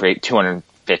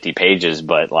 250 pages,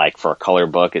 but like for a color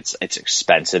book, it's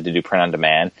expensive to do print on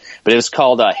demand. But it was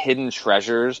called Hidden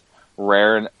Treasures,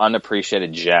 Rare and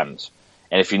Unappreciated Gems.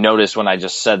 And if you notice, when I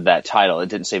just said that title, it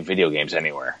didn't say video games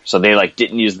anywhere. So they like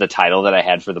didn't use the title that I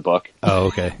had for the book. Oh,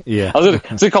 okay. Yeah. I was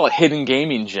going to call it Hidden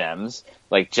Gaming Gems,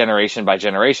 like generation by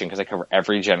generation, because I cover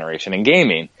every generation in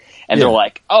gaming. And they're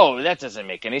like, oh, that doesn't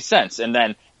make any sense. And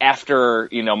then after,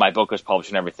 my book was published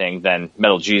and everything, then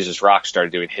Metal Jesus Rock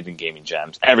started doing Hidden Gaming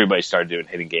Gems. Everybody started doing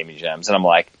Hidden Gaming Gems. And I'm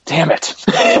like, damn it.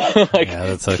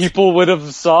 People would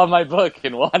have saw my book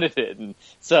and wanted it. And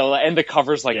so, and the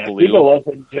cover's like blue. People love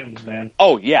Hidden Gems, man.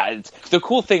 Oh, yeah. The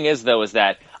cool thing is, though, is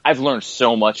that I've learned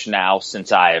so much now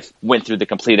since I've went through the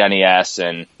complete NES.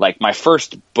 And like my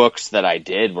first books that I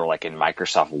did were like in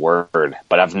Microsoft Word,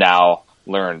 but I've now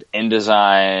learned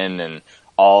InDesign and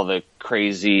all the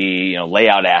crazy,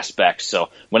 layout aspects. So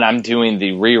when I'm doing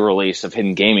the re-release of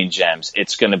Hidden Gaming Gems,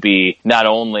 it's going to be not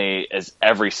only is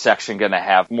every section going to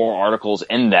have more articles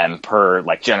in them per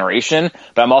like generation,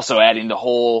 but I'm also adding the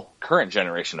whole current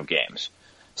generation of games.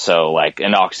 So like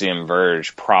an Axiom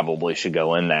Verge probably should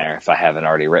go in there if I haven't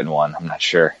already written one. I'm not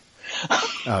sure.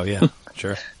 Oh yeah,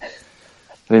 sure.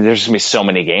 I mean, there's going to be so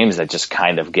many games that just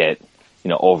kind of get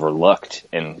overlooked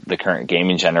in the current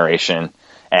gaming generation.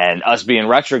 And us being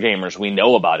retro gamers, we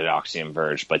know about an Axiom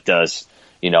Verge, but does,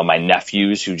 my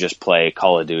nephews who just play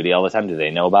Call of Duty all the time, do they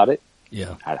know about it?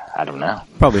 Yeah. I don't know.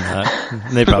 Probably not.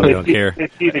 They probably don't care. They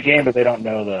see the game, but they don't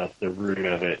know the root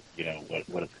of it,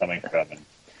 what it's coming from.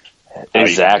 And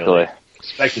exactly. Really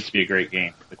expect it to be a great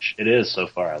game, which it is so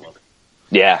far. I love it.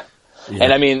 Yeah.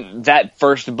 And I mean, that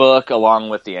first book, along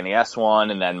with the NES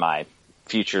one, and then my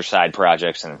future side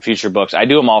projects and future books, I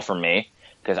do them all for me,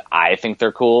 because I think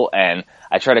they're cool, and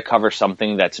I try to cover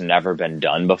something that's never been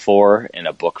done before in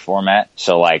a book format.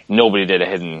 So, like, nobody did a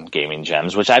Hidden Gaming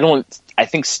Gems, which I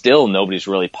think still nobody's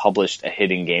really published a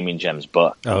Hidden Gaming Gems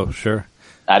book. Oh, sure.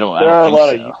 I don't think There are a lot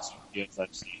so. of YouTube videos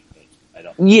I've seen, but I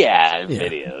don't. Yeah,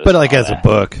 videos. But, like, as a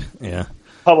book, yeah.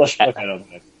 Published book, I don't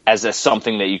think. As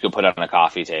something that you could put on a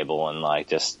coffee table and, like,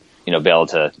 just, be able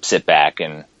to sit back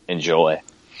and enjoy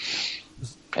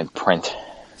and print.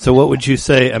 So what would you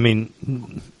say, I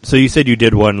mean, so you said you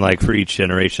did one, like, for each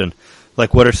generation.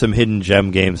 Like, what are some hidden gem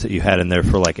games that you had in there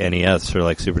for, like, NES or,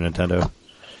 like, Super Nintendo?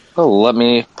 Oh, let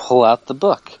me pull out the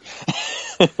book.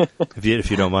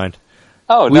 if you don't mind.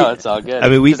 Oh, no, it's all good. I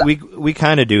mean, we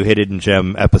kind of do hidden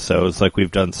gem episodes. Like,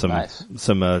 we've done some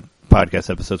podcast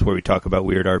episodes where we talk about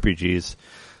weird RPGs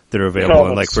that are available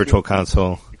on, like, Virtual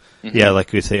Console. Mm-hmm. Yeah,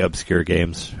 like we say, obscure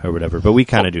games or whatever. But we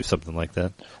kind of do something like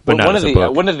that. But not as a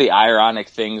book. One of the ironic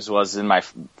things was in my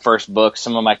first book,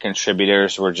 some of my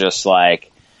contributors were just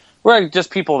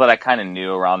people that I kind of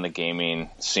knew around the gaming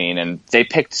scene, and they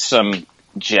picked some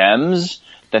gems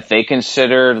that they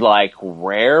considered, like,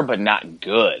 rare but not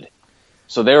good.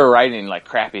 So they were writing, like,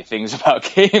 crappy things about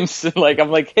games. Like, I'm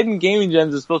like, Hidden Gaming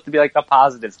Gems is supposed to be, like, a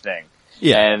positive thing.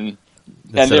 Yeah. And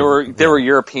there were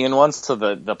European ones, so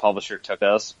the publisher took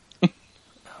those.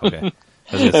 Okay.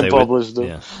 And published them.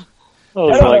 Yeah. I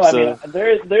don't know. I mean,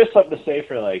 there's something to say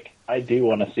for, like, I do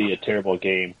want to see a terrible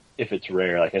game if it's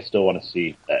rare. Like, I still want to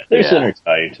see that. There's some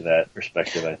value to that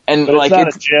perspective. And, but like,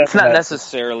 it's not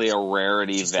necessarily a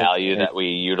rarity value that we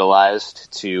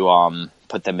utilized to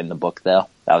put them in the book, though.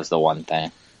 That was the one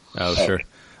thing. Oh, sure.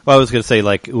 Well, I was going to say,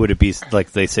 like, would it be,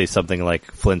 like, they say something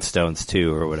like Flintstones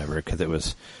 2 or whatever, because it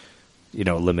was,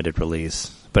 limited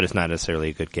release, but it's not necessarily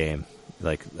a good game.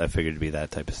 Like, I figured it'd be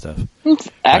that type of stuff.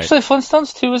 Actually, right.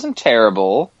 Flintstones 2 isn't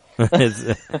terrible.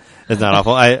 It's not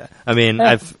awful. I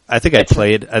think I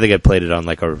played it on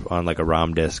like a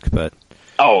ROM disc, but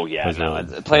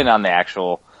playing on the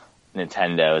actual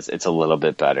Nintendo, it's a little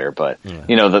bit better. But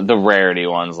the rarity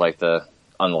ones, like the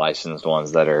unlicensed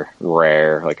ones that are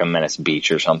rare, like a Menace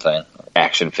Beach or something,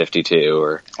 Action 52,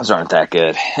 or those aren't that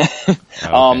good.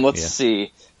 Let's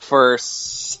see. For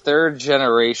third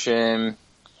generation.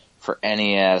 For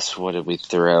NES, what did we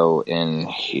throw in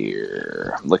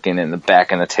here? Looking in the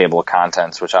back in the table of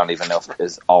contents, which I don't even know if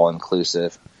is all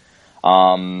inclusive.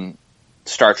 Star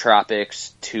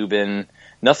Tropics, Tubin,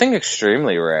 nothing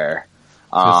extremely rare.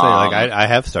 I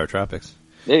have Star Tropics.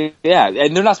 And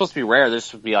they're not supposed to be rare. They're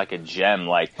supposed to be like a gem.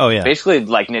 Like, basically,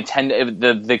 like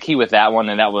Nintendo. The key with that one,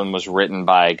 and that one was written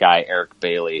by a guy Eric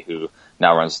Bailey, who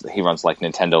now runs like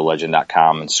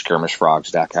NintendoLegend.com and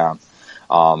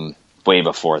SkirmishFrogs.com. Way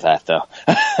before that, though.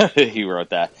 He wrote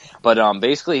that. But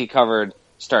basically he covered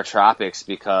Star Tropics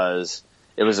because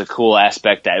it was a cool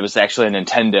aspect that it was actually a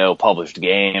Nintendo-published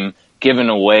game, given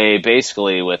away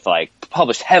basically with, like,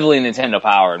 published heavily in Nintendo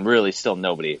Power, and really still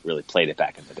nobody really played it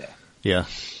back in the day. Yeah.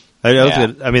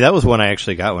 That was one I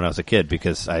actually got when I was a kid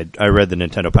because I read the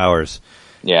Nintendo Powers.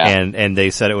 Yeah. And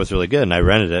they said it was really good, and I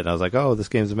rented it, and I was like, oh, this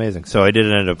game's amazing. So I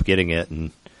didn't end up getting it,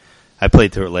 and I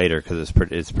played through it later because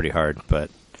it's pretty hard, but...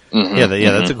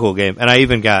 that's a cool game. And I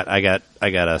even got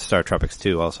a Star Tropics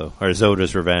 2 also, or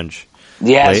Zoda's Revenge.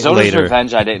 Yeah, Zoda's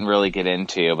Revenge I didn't really get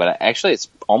into, but actually it's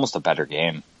almost a better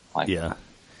game. Like,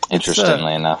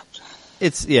 interestingly enough.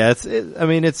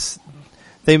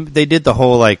 They did the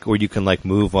whole, like, where you can, like,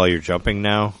 move while you're jumping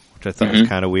now, which I thought was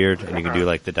kind of weird, and you can do,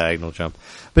 like, the diagonal jump.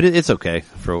 But it's okay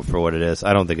for what it is.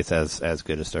 I don't think it's as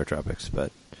good as Star Tropics,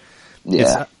 but...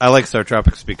 Yeah, I like Star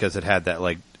Tropics because it had that,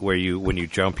 like, where when you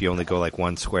jump, you only go like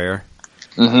one square.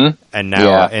 Mm-hmm. And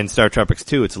now in Star Tropics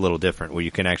 2, it's a little different, where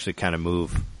you can actually kind of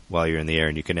move while you're in the air,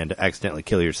 and you can accidentally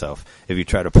kill yourself if you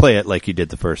try to play it like you did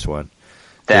the first one.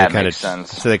 That makes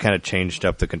sense. So they kind of changed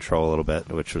up the control a little bit,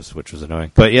 which was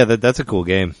annoying. But yeah, that's a cool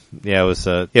game. Yeah, it was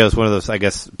one of those. I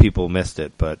guess people missed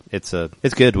it, but it's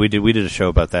good. We did a show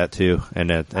about that too, and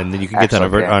then you can get that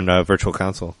on Virtual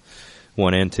Console.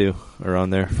 1 and 2 are on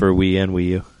there for Wii and Wii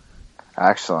U.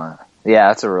 Excellent. Yeah,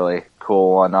 that's a really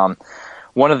cool one.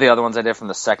 One of the other ones I did from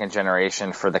the second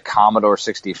generation for the Commodore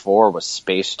 64 was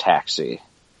Space Taxi. It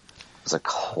was a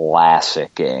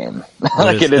classic game.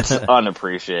 It's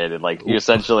unappreciated. Like, you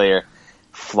essentially are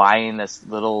flying this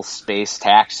little space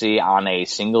taxi on a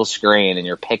single screen, and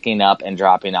you're picking up and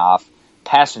dropping off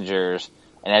passengers.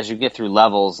 And as you get through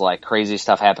levels, like, crazy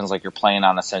stuff happens, like you're playing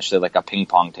on essentially like a ping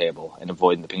pong table and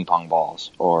avoiding the ping pong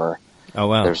balls. Or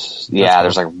there's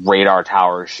like radar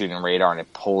towers shooting radar, and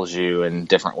it pulls you in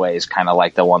different ways, kind of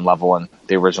like the one level in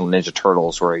the original Ninja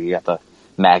Turtles where you got the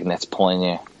magnets pulling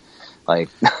you. Like,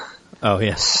 oh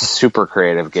yeah, super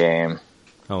creative game.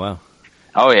 Oh wow.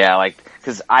 Oh yeah, like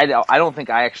because I don't think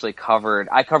I actually covered.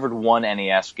 I covered one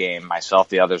NES game myself.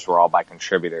 The others were all by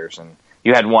contributors, and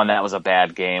you had one that was a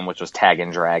bad game, which was Tag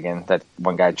and Dragon that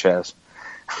one guy chose.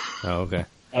 Oh, okay.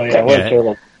 Oh yeah, what a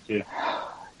terrible too.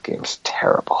 Game's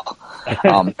terrible.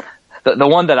 The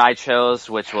one that I chose,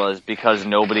 which was because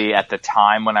nobody at the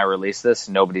time when I released this,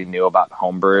 nobody knew about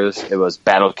homebrews. It was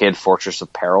Battle Kid Fortress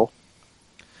of Peril.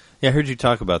 Yeah, I heard you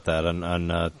talk about that on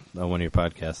one of your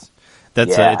podcasts.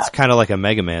 That's it's kind of like a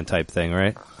Mega Man type thing,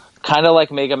 right? Kind of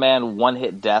like Mega Man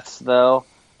one-hit deaths, though.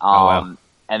 Wow.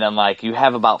 And then, like, you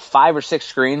have about 5 or 6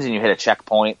 screens, and you hit a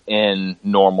checkpoint in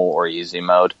normal or easy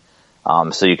mode.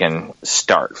 So you can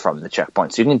start from the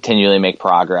checkpoint. So you can continually make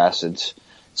progress. It's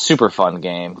super fun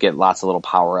game. Get lots of little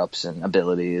power-ups and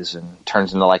abilities, and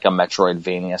turns into like a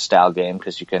Metroidvania-style game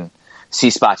because you can see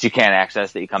spots you can't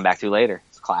access that you come back to later.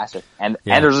 It's classic. And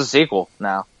there's a sequel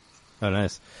now. Oh,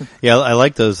 nice. Yeah, I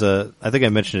like those. I think I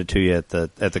mentioned it to you at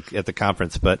the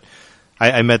conference, but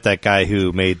I met that guy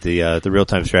who made the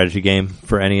real-time strategy game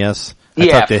for NES. I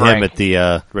talked to Frank. him at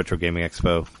the Retro Gaming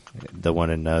Expo, the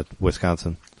one in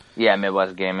Wisconsin. Yeah,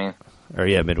 Midwest Gaming. Or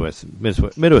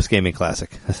Midwest Gaming Classic.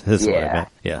 That's what I meant.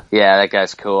 Yeah. Yeah, that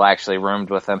guy's cool. I actually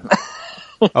roomed with him.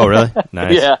 Oh, really?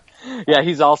 Nice. Yeah,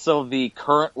 he's also the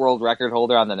current world record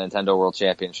holder on the Nintendo World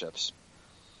Championships.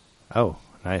 Oh,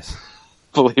 nice.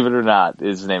 Believe it or not,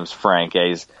 his name's Frank. Yeah,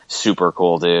 he's super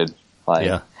cool, dude. Like,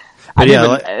 yeah. But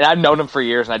I've known him for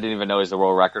years, and I didn't even know he's the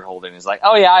world record holder. And he's like,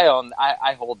 "Oh yeah,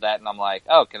 I hold that." And I'm like,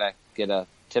 "Oh, can I get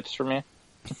tips from you?"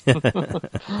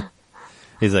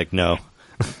 He's like, "No."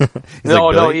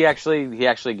 No, he actually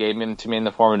gave it to me in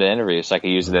the form of an interview, so I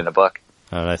could use it in a book.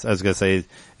 Oh, nice. I was gonna say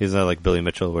he's not like Billy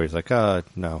Mitchell, where he's like, "Oh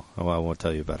no, I won't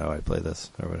tell you about how I play this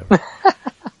or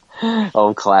whatever."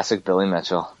 Oh, classic Billy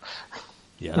Mitchell.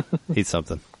 Yeah, he's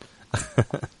something.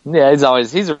 Yeah,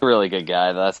 he's a really good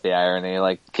guy. That's the irony.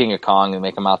 Like King of Kong, and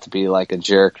make him out to be like a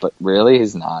jerk, but really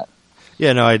he's not.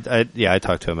 Yeah, no, I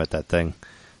talked to him at that thing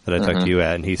that I talked to you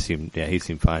at, and he seemed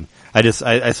fine.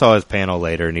 I saw his panel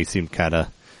later, and he seemed kind of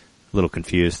a little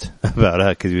confused about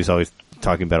it because he was always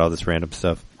talking about all this random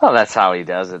stuff. Well, that's how he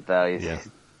does it, though. He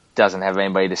doesn't have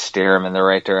anybody to steer him in the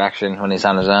right direction when he's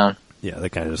on his own. Yeah, they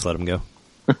kind of just let him go.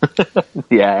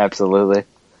 Yeah, absolutely.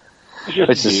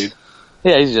 Dude.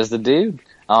 Yeah, he's just a dude.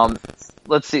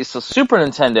 Let's see. So Super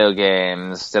Nintendo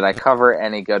games, did I cover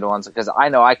any good ones? Because I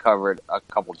know I covered a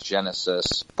couple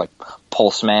Genesis, like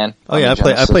Pulseman. Oh yeah, I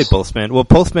played Pulseman. Well,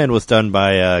 Pulseman was done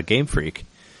by Game Freak.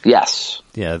 Yes.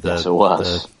 Yeah, yes, it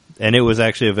was. And it was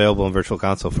actually available in Virtual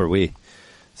Console for Wii.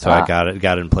 So I got it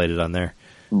and played it on there.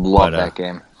 Love that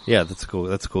game. Yeah, that's cool.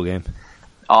 That's a cool game.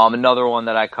 Another one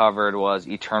that I covered was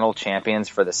Eternal Champions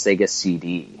for the Sega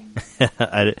CD.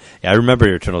 I remember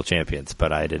Eternal Champions,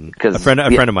 but I didn't. A friend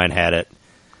of mine had it.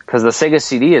 Because the Sega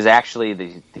CD is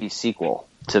actually the sequel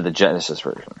to the Genesis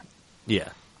version. Yeah.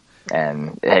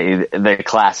 And the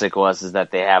classic is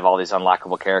that they have all these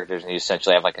unlockable characters, and you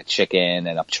essentially have like a chicken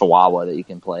and a chihuahua that you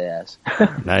can play as.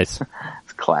 Nice.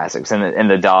 It's classics. And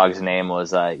the dog's name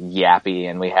was Yappy,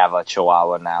 and we have a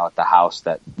chihuahua now at the house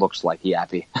that looks like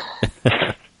Yappy.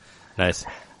 Nice.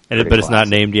 But it's not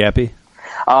named Yappy?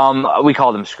 We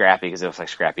called him Scrappy because it looks like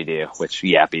Scrappy Doo, which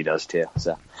Yappy does too.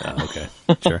 So. Oh, okay.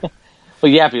 Sure.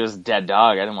 Well, Yappy was a dead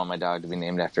dog. I didn't want my dog to be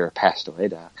named after a passed away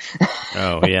dog.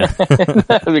 Oh, yeah.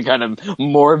 That would be kind of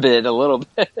morbid a little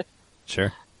bit.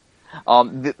 Sure.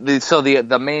 So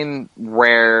the main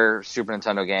rare Super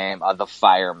Nintendo game, the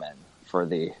Fireman for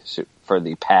the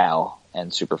PAL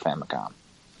and Super Famicom.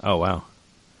 Oh, wow.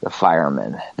 The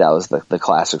Fireman. That was the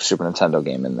classic Super Nintendo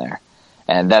game in there.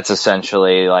 And that's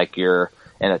essentially like you're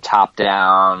in a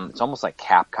top-down, it's almost like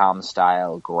Capcom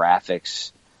style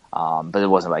graphics. But it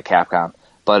wasn't like Capcom.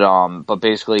 But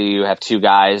basically you have two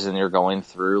guys and you're going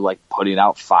through like putting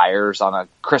out fires on a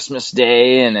Christmas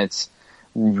day, and it's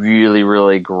really,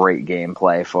 really great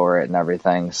gameplay for it and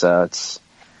everything. So it's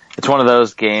one of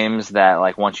those games that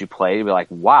like once you play, you'll be like,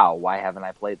 wow, why haven't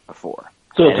I played before?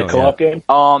 So it's a co-op game?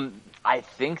 I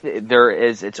think that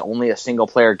it's only a single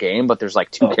player game, but there's like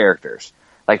two characters.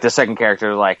 Like the second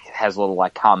character like has little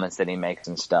like comments that he makes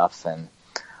and stuff, and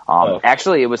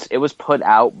actually, it was put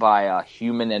out by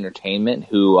Human Entertainment,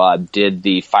 who did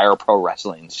the Fire Pro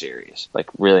Wrestling series. Like,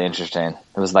 really interesting.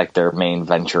 It was like their main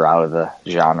venture out of the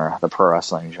genre, the pro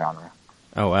wrestling genre.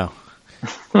 Oh, wow.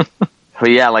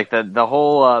 But yeah, like the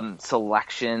whole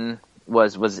selection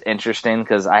was interesting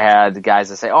because I had guys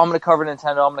that say, "Oh, I'm going to cover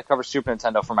Nintendo. I'm going to cover Super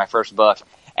Nintendo for my first book,"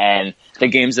 and the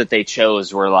games that they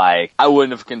chose were like I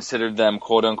wouldn't have considered them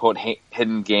 "quote unquote"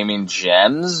 hidden gaming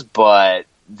gems, but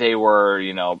they were,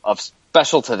 of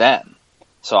special to them.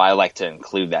 So I like to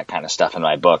include that kind of stuff in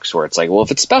my books where it's like, well,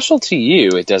 if it's special to you,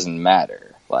 it doesn't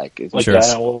matter. Like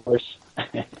Dino Wars.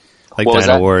 Like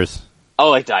Dino Wars. Oh,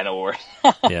 like Dino Wars.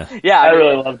 Yeah. Yeah. I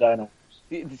really love Dino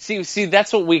Wars. See,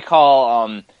 that's what we call,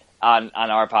 on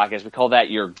our podcast, we call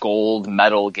that your gold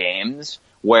medal games,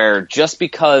 where just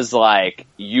because, like,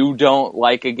 you don't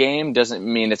like a game doesn't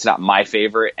mean it's not my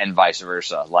favorite, and vice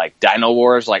versa. Like, Dino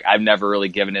Wars, like, I've never really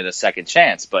given it a second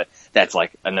chance, but that's,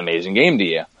 like, an amazing game to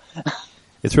you.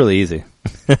 It's really easy.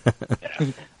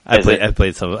 I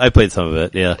played some of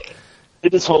it, yeah.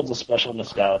 It just holds a special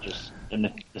nostalgic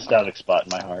spot in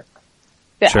my heart.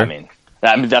 Yeah, sure.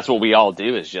 I mean, that's what we all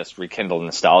do, is just rekindle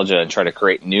nostalgia and try to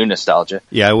create new nostalgia.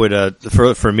 Yeah, I would,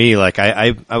 for me, like,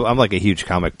 I'm like a huge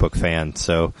comic book fan,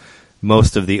 so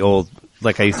most of the old,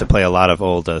 like, I used to play a lot of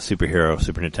old Super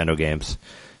Nintendo games,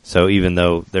 so even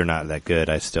though they're not that good,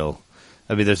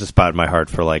 there's a spot in my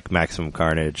heart for, like, Maximum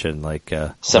Carnage and, like,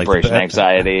 Separation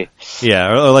Anxiety.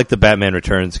 Yeah, or like the Batman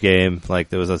Returns game, like,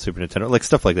 that was on Super Nintendo, like,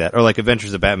 stuff like that. Or, like,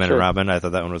 Adventures of Batman and Robin, I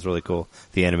thought that one was really cool,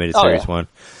 the animated series one.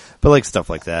 But, like, stuff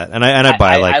like that. And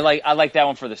I like that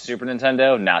one for the Super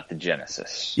Nintendo, not the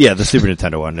Genesis. Yeah, the Super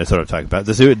Nintendo one, that's what I'm talking about.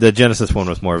 The Genesis one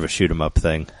was more of a shoot 'em up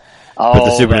thing. Oh, but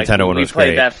the Super Nintendo one was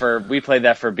great. We played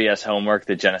that for BS Homework,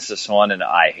 the Genesis one, and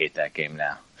I hate that game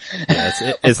now.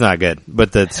 Yeah, it's not good,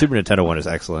 but the Super Nintendo one is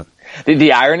excellent.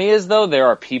 The irony is, though, there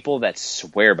are people that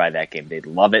swear by that game. They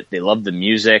love it. They love the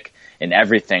music and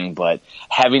everything, but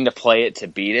having to play it to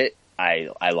beat it,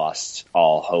 I lost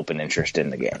all hope and interest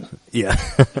in the game. Yeah.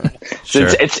 Sure.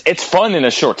 So it's fun in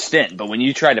a short stint, but when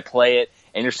you try to play it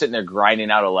and you're sitting there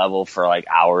grinding out a level for like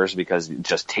hours because it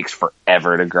just takes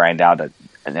forever to grind out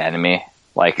an enemy,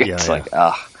 like like,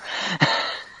 ugh.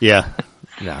 Yeah.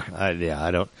 No, I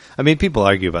don't. I mean, people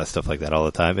argue about stuff like that all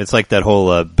the time. It's like that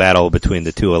whole battle between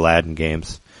the two Aladdin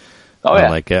games. Oh, yeah.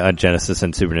 Like on Genesis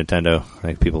and Super Nintendo,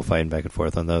 like people fighting back and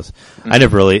forth on those. Mm-hmm. I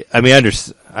never really. I mean,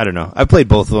 I don't know. I played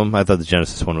both of them. I thought the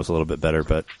Genesis one was a little bit better,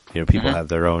 but people have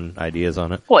their own ideas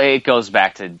on it. Well, it goes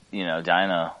back to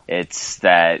Dino. It's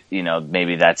that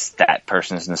maybe that's that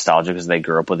person's nostalgia because they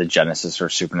grew up with a Genesis or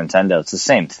Super Nintendo. It's the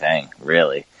same thing,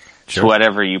 really. Sure. It's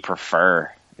whatever you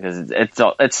prefer because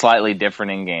it's slightly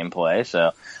different in gameplay.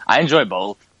 So I enjoy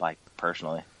both, like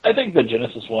personally. I think the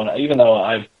Genesis one, even though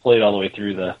I've played all the way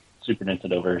through the Super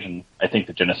Nintendo version, I think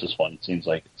the Genesis one seems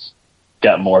like it's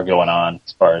got more going on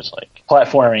as far as like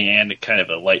platforming and kind of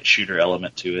a light shooter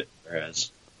element to it,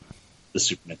 whereas the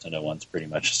Super Nintendo one's pretty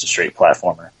much just a straight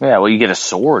platformer. Yeah, well, you get a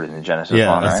sword in the Genesis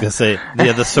one, I was gonna say,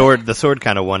 yeah, the sword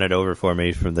kind of won it over for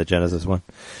me from the Genesis one.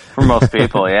 For most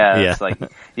people, yeah. It's like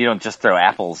you don't just throw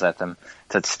apples at them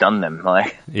to stun them,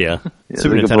 like. Yeah,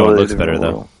 Super Nintendo one looks better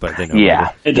though, but they know.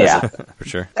 Yeah, it does for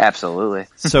sure. Absolutely.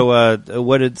 So,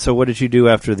 what did you do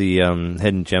after the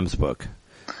Hidden Gems book?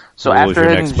 So what was your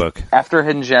next book? After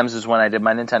Hidden Gems is when I did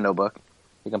my Nintendo book,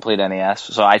 the complete NES.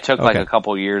 So I took like a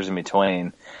couple years in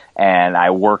between, and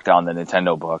I worked on the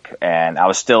Nintendo book, and I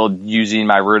was still using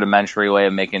my rudimentary way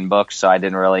of making books, so I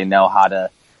didn't really know how to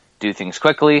do things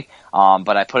quickly.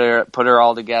 But I put her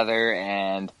all together,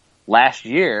 and last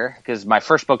year, because my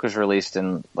first book was released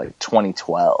in like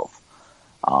 2012,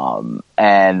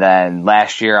 and then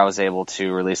last year I was able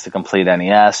to release the complete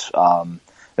NES.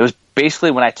 It was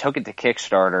basically when I took it to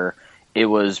Kickstarter, it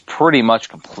was pretty much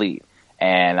complete,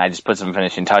 and I just put some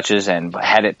finishing touches and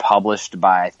had it published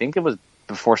by, I think it was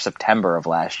before September of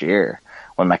last year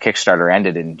when my Kickstarter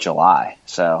ended in July.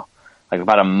 So like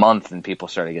about a month and people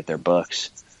started to get their books.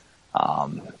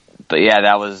 But yeah,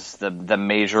 that was the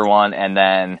major one. And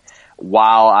then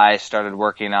while I started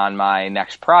working on my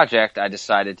next project, I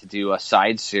decided to do a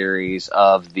side series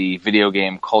of the Video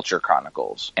Game Culture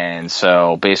Chronicles. And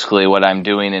so basically what I'm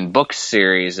doing in book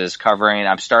series is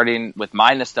I'm starting with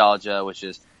my nostalgia, which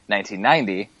is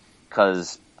 1990,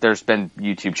 because there's been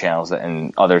YouTube channels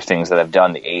and other things that have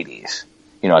done the 80s.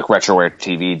 Like Retroware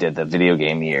TV did the video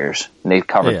game years. And they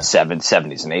covered the 70s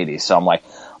and 80s. So I'm like,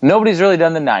 nobody's really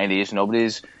done the 90s.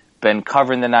 Nobody's been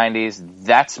covering the 90s.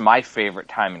 That's my favorite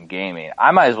time in gaming.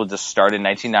 I might as well just start in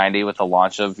 1990 with the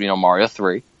launch of, Mario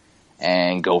 3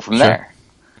 and go from there.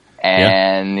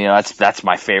 And, that's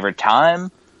my favorite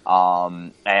time.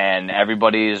 And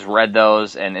everybody's read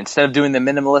those. And instead of doing the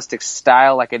minimalistic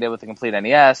style like I did with the complete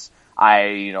NES,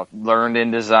 I, learned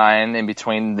InDesign in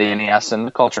between the NES and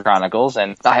the Culture Chronicles,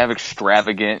 and I have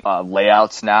extravagant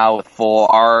layouts now with full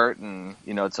art, and,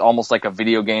 it's almost like a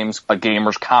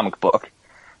gamer's comic book.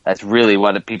 That's really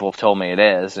what people have told me it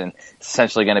is, and it's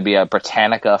essentially going to be a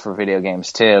Britannica for video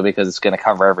games too, because it's going to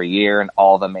cover every year and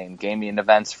all the main gaming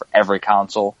events for every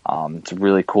console. It's a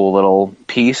really cool little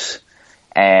piece.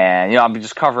 And, I'll be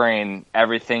just covering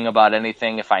everything about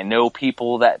anything. If I know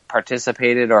people that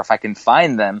participated or if I can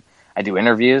find them, I do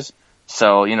interviews.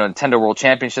 So, Nintendo World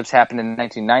Championships happened in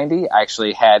 1990. I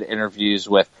actually had interviews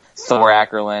with Thor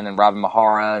Ackerlund and Robin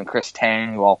Mahara and Chris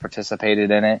Tang, who all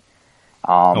participated in it.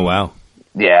 Oh, wow.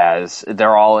 Yeah,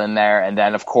 they're all in there. And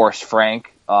then, of course,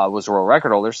 Frank was a world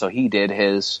record holder, so he did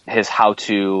his how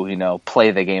to,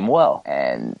 play the game well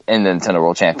and in the Nintendo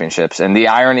World Championships. And the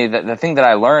irony, the thing that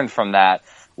I learned from that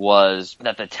was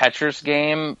that the Tetris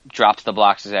game drops the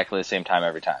blocks exactly the same time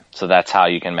every time. So that's how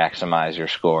you can maximize your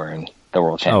score in the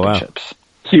World Championships. Oh,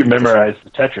 wow. So you memorized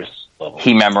the Tetris level.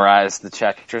 He memorized the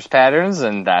Tetris patterns,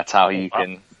 and that's how you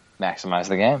can maximize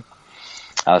the game.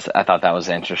 I thought that was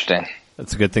interesting.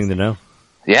 That's a good thing to know.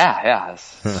 Yeah, it's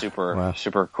super, Wow.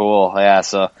 super cool. Yeah,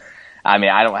 so, I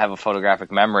mean, I don't have a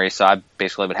photographic memory, so I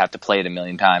basically would have to play it a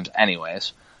million times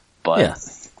anyways. But,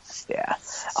 yeah.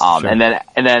 Sure. And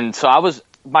then, so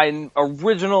my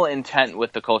original intent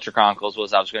with the Culture Chronicles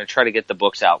was I was going to try to get the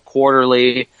books out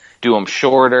quarterly, do them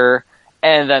shorter,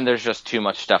 and then there's just too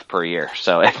much stuff per year.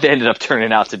 So it ended up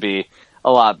turning out to be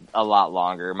a lot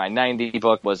longer. My 90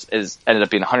 book ended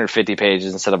up being 150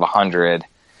 pages instead of 100.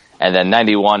 And then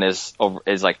 91 is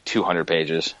like 200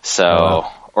 pages, so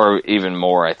or even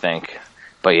more, I think.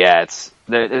 But yeah,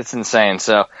 it's insane.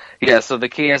 So yeah, so the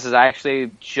key is I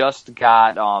actually just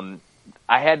got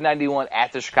I had 91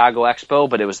 at the Chicago Expo,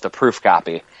 but it was the proof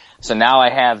copy. So now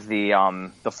I have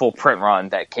the full print run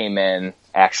that came in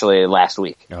actually last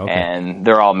week, and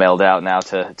they're all mailed out now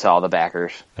to all the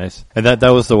backers. Nice. And that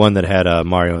was the one that had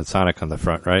Mario and Sonic on the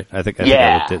front, right? I think I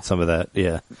looked at some of that.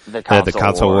 Yeah, the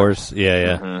console wars.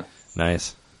 Yeah. Mm-hmm.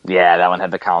 Nice. Yeah, that one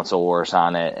had the console wars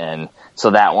on it, and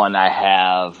so that one I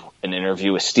have an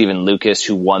interview with Steven Lucas,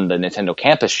 who won the Nintendo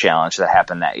Campus Challenge that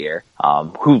happened that year.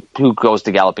 Who goes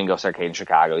to Galloping Ghost Arcade in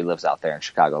Chicago? He lives out there in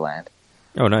Chicagoland.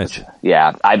 Oh, nice.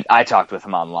 I talked with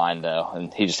him online though,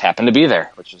 and he just happened to be there,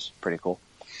 which is pretty cool.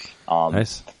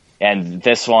 Nice. And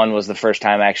this one was the first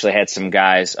time I actually had some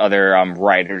guys, other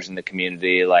writers in the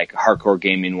community, like Hardcore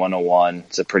Gaming 101.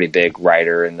 It's a pretty big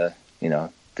writer in the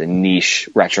the niche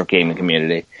retro gaming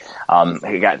community.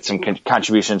 He got some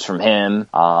contributions from him,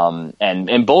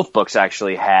 and both books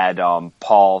actually had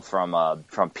Paul from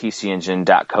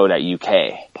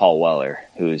PCEngine.co.uk, Paul Weller,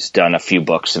 who's done a few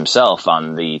books himself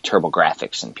on the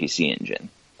TurboGrafx and PC Engine.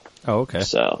 Oh, okay.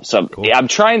 So cool. I'm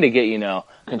trying to get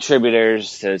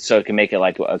contributors so it can make it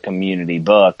like a community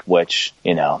book, which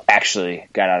actually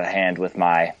got out of hand with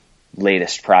my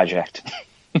latest project.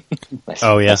 My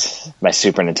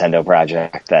Super Nintendo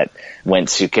project that went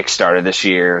to Kickstarter this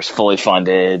year, is fully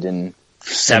funded and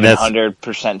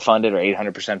 700% funded or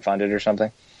 800% funded or something.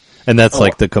 And that's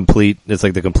like the complete. It's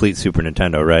like the complete Super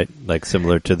Nintendo, right? Like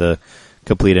similar to the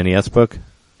complete NES book.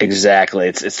 Exactly.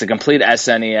 It's the complete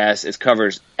SNES. It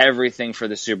covers everything for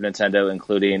the Super Nintendo,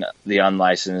 including the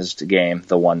unlicensed game,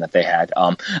 the one that they had,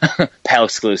 PAL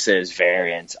exclusives,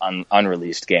 variants,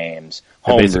 unreleased games,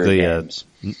 homebrew games.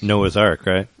 Noah's Ark,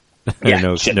 right? Yeah,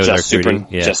 Noah's Ark 3D.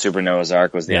 Just Super Noah's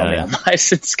Ark was the only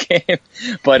unlicensed game.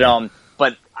 But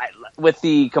with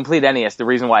the complete NES, the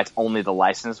reason why it's only the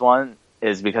licensed one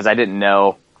is because I didn't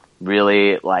know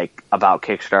really about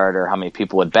Kickstarter, how many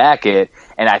people would back it,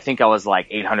 and I think I was like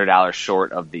 $800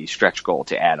 short of the stretch goal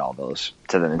to add all those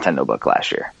to the Nintendo book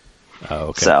last year. Oh,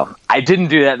 okay. So I didn't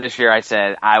do that this year. I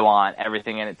said I want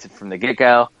everything in it from the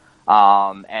get-go.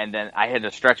 And then I hit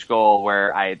a stretch goal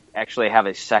where I actually have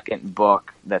a second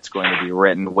book that's going to be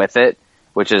written with it,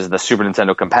 which is the Super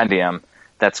Nintendo Compendium,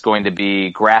 that's going to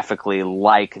be graphically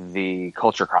like the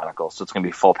Culture Chronicles, so it's going to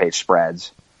be full-page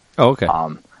spreads. Oh, okay.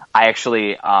 I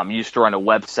actually used to run a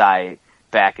website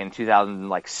back in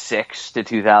 2006 to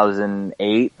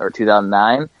 2008 or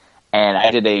 2009, and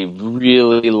I did a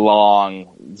really long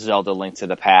Zelda Link to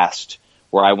the Past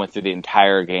where I went through the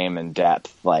entire game in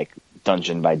depth, like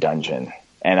dungeon by dungeon.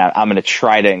 And I'm going to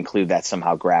try to include that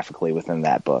somehow graphically within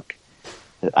that book.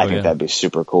 I think that'd be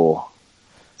super cool.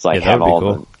 It's like have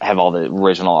all the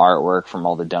original artwork from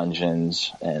all the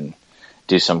dungeons and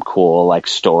do some cool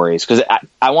stories, because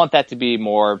I want that to be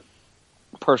more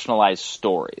personalized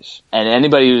stories. And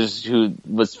anybody who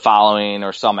was following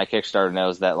or saw my Kickstarter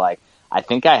knows that I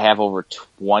think I have over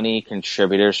 20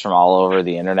 contributors from all over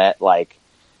the internet,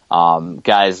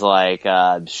 guys like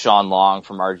Sean Long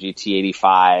from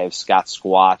RGT85, Scott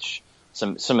Squatch,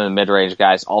 some of the mid-range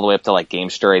guys, all the way up to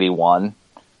GameStar81,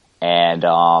 and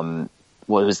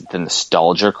what was it, the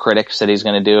Nostalgia Critic said he's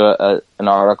going to do an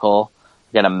article.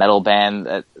 Got a metal band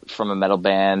they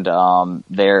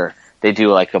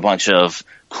do a bunch of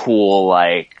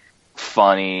cool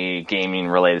funny gaming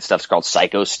related stuff. It's called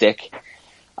Psycho Stick.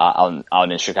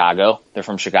 out in Chicago. They're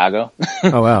from Chicago.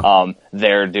 Oh, wow.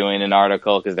 They're doing an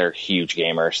article because they're huge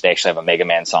gamers. They actually have a Mega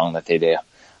Man song that they do.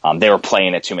 They were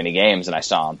playing at too many games, and I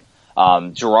saw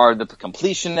them. Gerard the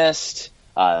Completionist,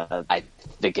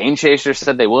 the Game Chasers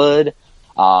said they would.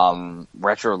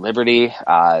 Retro Liberty,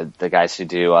 the guys who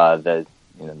do the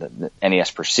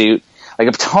NES Pursuit. Like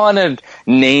a ton of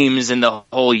names in the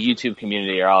whole YouTube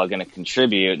community are all going to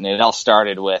contribute, and it all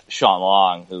started with Sean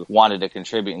Long, who wanted to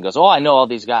contribute and goes, "Oh, I know all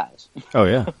these guys." Oh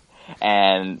yeah.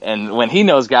 and when he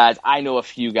knows guys, I know a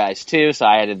few guys too. So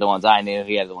I added the ones I knew,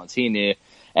 he had the ones he knew,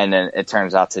 and then it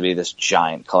turns out to be this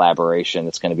giant collaboration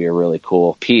that's going to be a really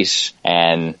cool piece.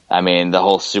 And I mean, the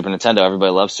whole Super Nintendo,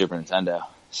 everybody loves Super Nintendo.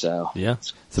 So yeah,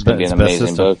 it's going to be an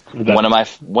amazing book. One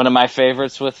of my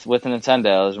favorites with a Nintendo.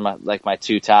 Those are my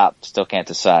two top. Still can't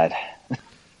decide.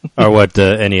 Or what,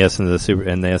 the NES and the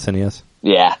SNES?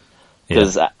 Yeah,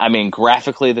 because I mean,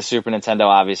 graphically, the Super Nintendo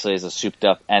obviously is a souped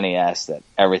up NES that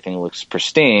everything looks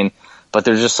pristine. But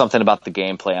there's just something about the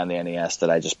gameplay on the NES that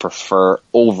I just prefer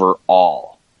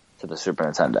overall to the Super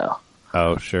Nintendo.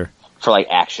 Oh, sure. For like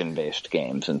action based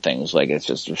games and things, like it's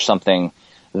just there's something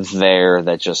there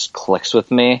that just clicks with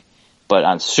me. But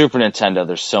on Super Nintendo,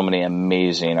 there's so many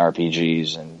amazing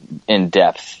RPGs and in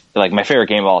depth. Like my favorite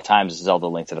game of all time is Zelda: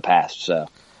 Link to the Past. So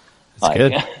it's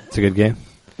good. It's a good game.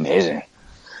 Amazing.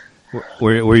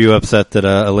 Were you upset that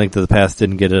A Link to the Past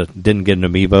didn't get an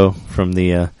amiibo from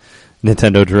the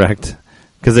Nintendo Direct?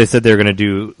 Because they said they were going to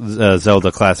do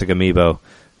Zelda Classic amiibo,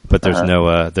 but there's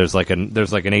no there's like an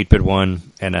 8-bit one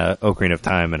and a Ocarina of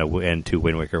Time and two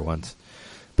Wind Waker ones.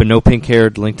 But no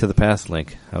pink-haired Link to the Past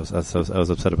Link. I was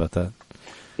upset about that.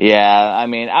 Yeah, I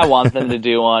mean, I want them to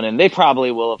do one, and they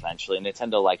probably will eventually.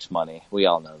 Nintendo likes money. We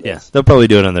all know this. Yeah, they'll probably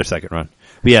do it on their second run.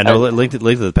 But yeah, no, Link to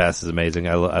the Past is amazing.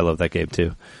 I love that game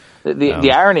too.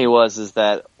 The irony is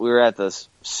that we were at this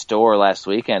store last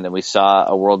weekend, and we saw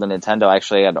a World of Nintendo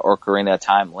actually had an Ocarina of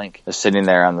Time Link was sitting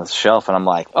there on the shelf, and I'm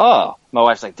like, oh. My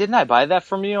wife's like, didn't I buy that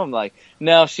from you? I'm like,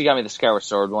 no, she got me the Skyward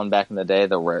Sword one back in the day,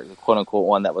 the rare, quote-unquote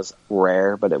one that was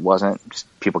rare, but it wasn't.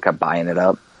 Just people kept buying it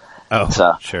up. Oh,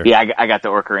 so, sure. Yeah, I got the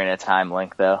Ocarina of Time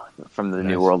Link, though, from the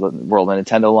new World of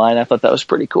Nintendo line. I thought that was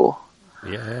pretty cool.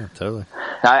 Yeah, totally.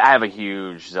 I have a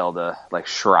huge Zelda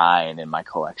shrine in my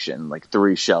collection,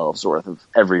 3 shelves worth of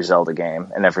every Zelda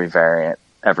game and every variant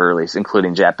ever released,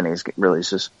 including Japanese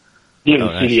releases. Even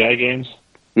the CDI games?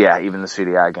 Yeah, even the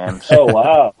CDI games. Oh,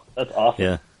 wow. That's awesome.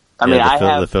 Yeah. I mean, I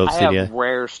have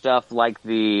rare stuff like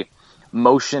the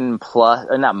Motion Plus,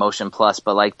 or not Motion Plus,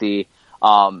 but like the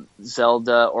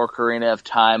Zelda Ocarina of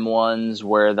Time ones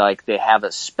where they have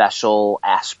a special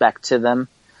aspect to them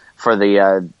for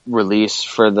the release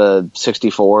for the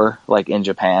 64, in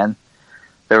Japan.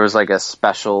 There was a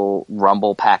special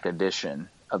Rumble Pack edition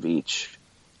of each.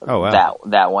 Oh, wow.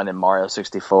 That one in Mario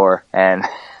 64. And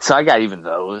so I got even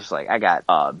those. I got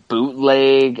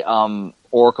bootleg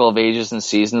Oracle of Ages and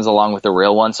Seasons along with the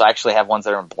real one. So I actually have ones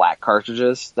that are in black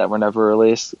cartridges that were never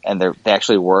released. And they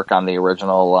actually work on the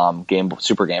original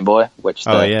Super Game Boy, which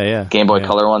the Game Boy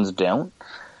Color ones don't.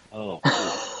 Oh,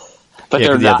 but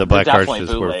they're the black they're definitely cartridges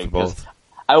bootleg. were for both.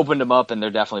 I opened them up and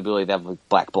they're definitely bootleg. They have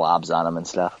black blobs on them and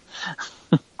stuff.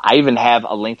 I even have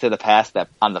A Link to the Past that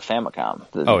on the Famicom.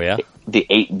 The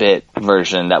 8-bit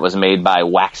version that was made by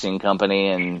Waxing Company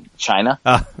in China.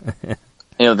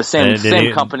 The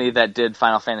same company that did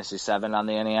Final Fantasy VII on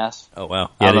the NES. Oh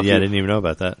wow! I didn't even know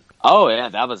about that. Oh yeah,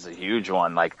 that was a huge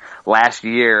one. Last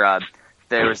year,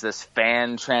 there was this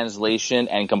fan translation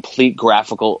and complete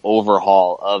graphical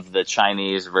overhaul of the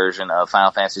Chinese version of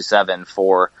Final Fantasy VII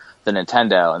for the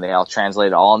Nintendo, and they all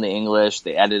translated all into English.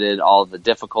 They edited all of the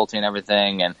difficulty and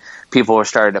everything, and people were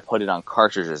starting to put it on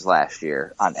cartridges last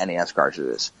year, on NES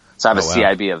cartridges. So I have a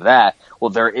CIB of that. Well,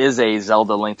 there is a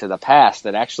Zelda Link to the Past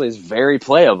that actually is very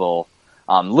playable.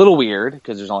 Little weird,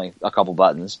 because there's only a couple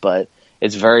buttons, but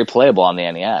it's very playable on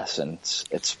the NES, and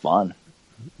it's fun.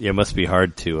 Yeah, it must be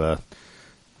hard to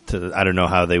I don't know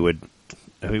how they would.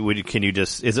 I mean, can you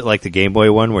just? Is it like the Game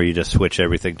Boy one where you just switch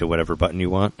everything to whatever button you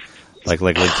want, like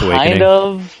Link's Awakening? Kind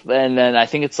of, and then I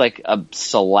think it's a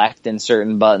select in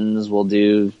certain buttons will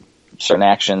do certain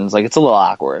actions. It's a little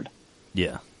awkward.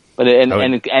 Yeah, but and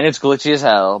it's glitchy as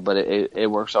hell, but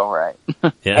it works all right.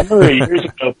 Yeah, I remember years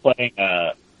ago playing.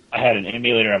 I had an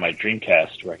emulator on my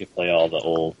Dreamcast where I could play all the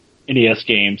old NES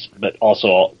games, but also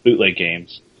all bootleg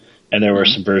games, and there were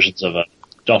some versions of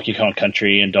Donkey Kong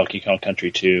Country and Donkey Kong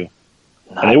Country 2.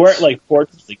 Nice. And they weren't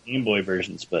ports of the Game Boy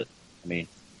versions, but I mean,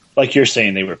 like you're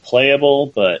saying, they were playable,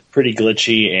 but pretty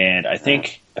glitchy. And I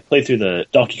think I played through the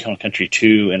Donkey Kong Country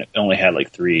 2, and it only had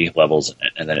 3 levels in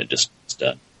it, and then it just was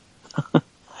done.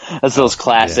 That's those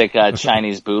classic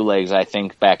Chinese bootlegs, I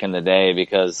think, back in the day,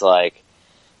 because like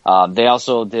they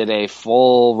also did a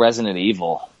full Resident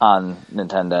Evil on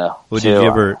Nintendo. Well,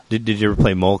 too. did you ever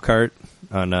play Mole Kart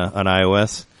on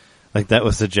iOS? Like that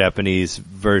was the Japanese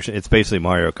version. It's basically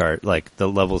Mario Kart. Like the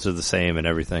levels are the same and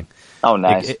everything. Oh,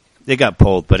 nice. It got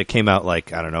pulled, but it came out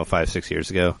like I don't know 5-6 years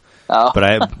ago. Oh. But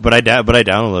I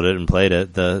downloaded it and played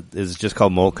it. It's just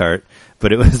called Mole Kart,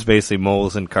 but it was basically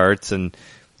moles and carts, and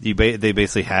they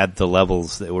basically had the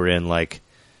levels that were in like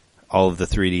all of the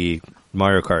 3D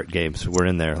Mario Kart games were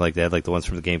in there. Like they had like the ones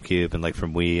from the GameCube and like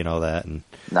from Wii and all that. And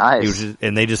nice.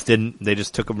 They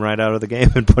just took them right out of the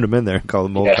game and put them in there and called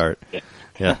them Mole Kart.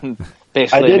 Yeah.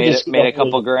 Basically made a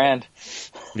couple grand.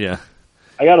 Yeah.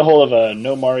 I got a hold of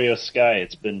No Mario Sky.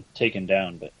 It's been taken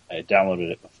down, but I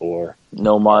downloaded it before.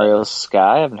 No Mario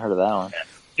Sky? I haven't heard of that one.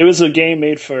 It was a game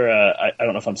made for, I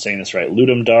don't know if I'm saying this right,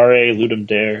 Ludum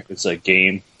Dare. It's a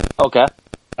game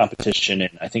competition,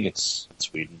 and I think it's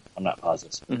Sweden. I'm not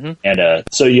positive. Mm-hmm. And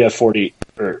so you have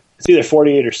it's either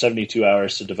 48 or 72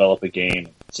 hours to develop a game.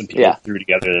 Some people threw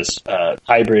together this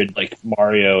hybrid, like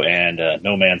Mario and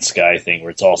No Man's Sky thing,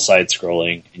 where it's all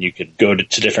side-scrolling, and you can go to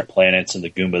different planets, and the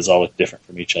Goombas all look different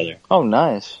from each other. Oh,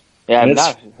 nice. Yeah, I've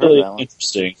not heard really of that one.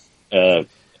 Interesting.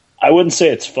 I wouldn't say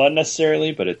it's fun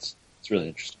necessarily, but it's really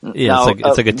interesting. Yeah, now,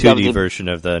 it's like a 2D version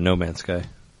of the No Man's Sky.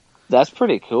 That's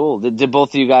pretty cool. Did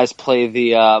both of you guys play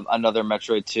the another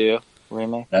Metroid 2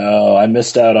 remake? No, I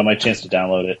missed out on my chance to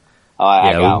download it. Oh,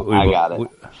 I got it.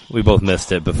 We both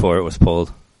missed it before it was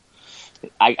pulled.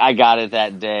 I got it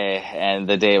that day, and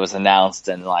the day it was announced,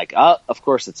 and like, oh, of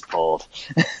course it's pulled.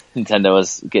 Nintendo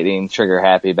was getting trigger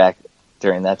happy back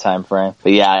during that time frame.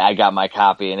 But yeah, I got my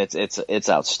copy, and it's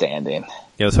outstanding.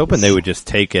 Yeah, I was hoping they would just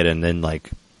take it and then like,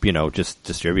 just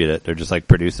distribute it or just like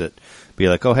produce it. Be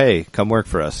like, oh hey, come work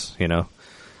for us. That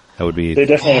would be. They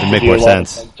definitely have to make do more a lot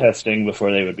sense. of testing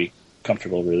before they would be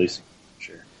comfortable releasing.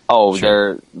 Sure. Oh,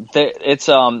 Sure. it's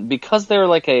because they're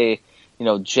like a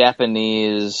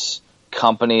Japanese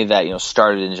company that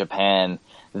started in Japan.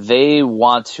 They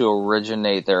want to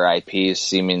originate their IPs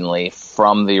seemingly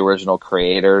from the original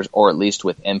creators, or at least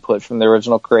with input from the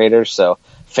original creators. So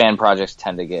fan projects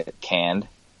tend to get canned.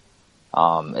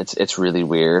 It's really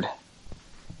weird.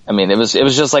 I mean, it was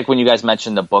just like when you guys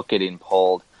mentioned the book getting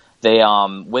pulled. They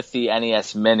with the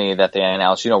NES Mini that they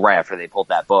announced, right after they pulled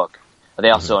that book, they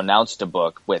also announced a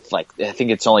book with I think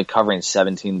it's only covering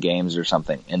 17 games or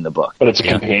something in the book. But it's a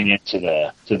companion to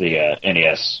the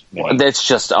NES Mini. It's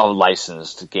just a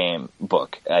licensed game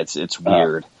book. It's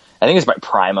weird. I think it's by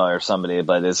Prima or somebody,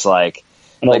 but it's like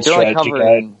they're only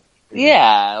covering.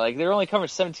 Yeah, like they're only covering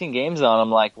 17 games on. I'm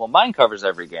like, well, mine covers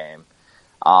every game.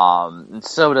 And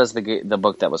so does the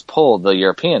book that was pulled, the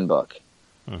European book.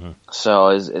 Mm-hmm. So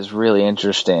it's really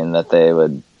interesting that they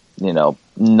would,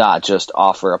 not just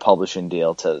offer a publishing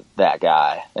deal to that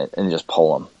guy and just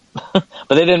pull him. But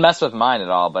they didn't mess with mine at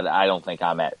all. But I don't think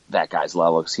I'm at that guy's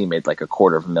level because he made like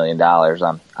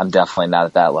 $250,000. I'm definitely not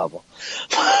at that level.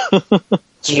 So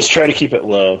just try to keep it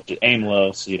low, aim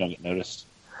low, so you don't get noticed.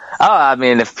 Oh, I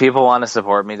mean, if people want to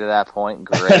support me to that point,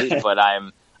 great. But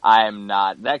I'm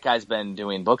not. That guy's been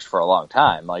doing books for a long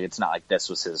time. Like, it's not like this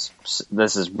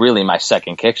is really my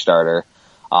second Kickstarter.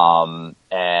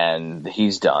 And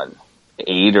he's done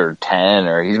 8 or 10,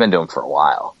 or he's been doing for a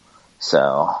while.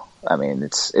 So, I mean,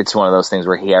 it's one of those things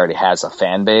where he already has a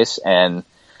fan base. And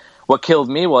what killed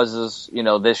me was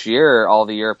this year, all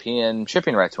the European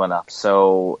shipping rates went up.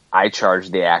 So I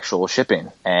charged the actual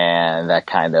shipping, and that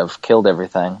kind of killed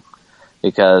everything.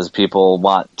 Because people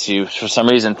want to, for some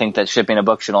reason, think that shipping a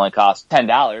book should only cost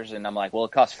 $10, and I'm like, well,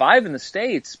 it costs $5 in the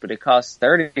States, but it costs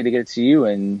 $30 to get it to you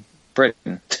in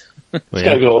Britain. It's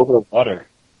got to go over the water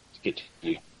to get to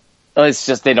you. Well, it's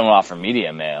just they don't offer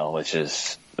media mail, which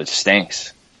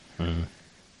stinks. Mm-hmm.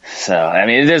 So, I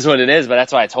mean, it is what it is, but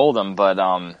that's why I told them. But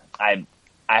I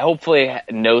hopefully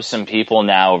know some people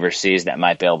now overseas that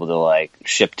might be able to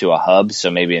ship to a hub.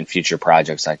 So maybe in future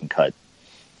projects I can cut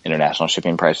international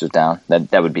shipping prices down.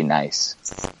 That would be nice.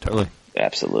 Totally.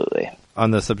 Absolutely.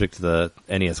 On the subject of the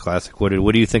NES Classic, what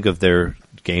do you think of their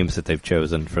games that they've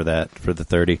chosen for the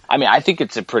 30? I mean, I think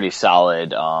it's a pretty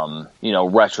solid,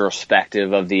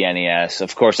 retrospective of the NES.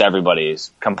 Of course,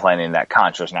 everybody's complaining that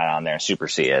Contra's not on there and Super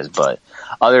C is, but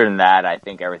other than that, I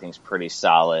think everything's pretty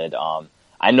solid.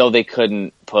 I know they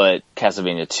couldn't put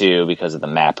Castlevania 2 because of the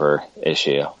mapper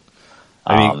issue.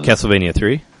 I mean, Castlevania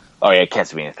 3? Oh, yeah,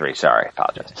 Castlevania 3. Sorry, I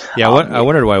apologize. Yeah, I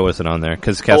wondered why it wasn't on there,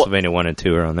 because Castlevania 1 and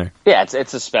 2 are on there. Yeah,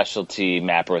 it's a specialty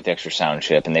mapper with extra sound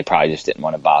chip, and they probably just didn't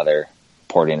want to bother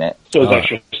porting it. So it's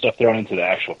extra stuff thrown into the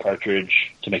actual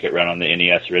cartridge to make it run on the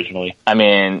NES originally? I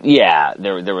mean, yeah,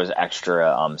 there was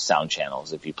extra sound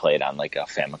channels if you played on like a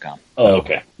Famicom. Oh,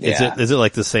 okay. Yeah. Is it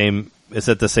like the same? Is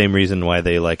that the same reason why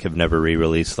they like have never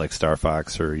re-released like Star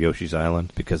Fox or Yoshi's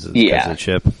Island because of the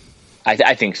chip?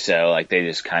 I think so. Like they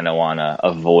just kind of want to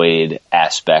avoid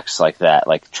aspects like that,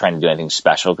 like trying to do anything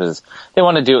special because they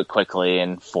want to do it quickly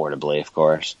and affordably, of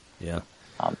course. Yeah.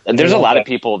 And there's a lot of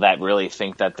people that really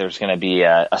think that there's going to be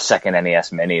a second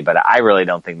NES Mini, but I really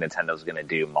don't think Nintendo's going to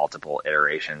do multiple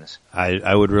iterations.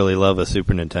 I would really love a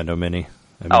Super Nintendo Mini.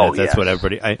 I mean, that's what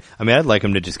everybody. I mean, I'd like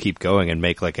them to just keep going and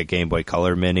make like a Game Boy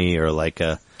Color Mini or like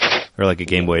a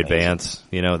Game Boy Advance.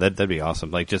 You know, that'd be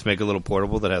awesome. Like, just make a little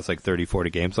portable that has like 30,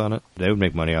 40 games on it. They would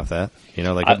make money off that. You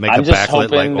know, like make a backlit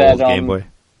like old Game Boy.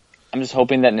 I'm just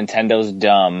hoping that Nintendo's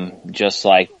dumb, just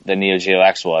like the Neo Geo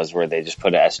X was, where they just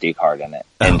put an SD card in it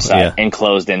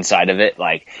enclosed inside of it.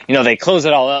 Like, you know, they close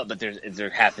it all up, but there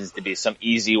happens to be some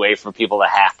easy way for people to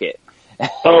hack it.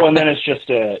 Oh, and then it's just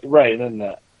right. And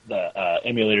then the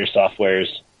emulator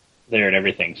software's there and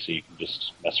everything, so you can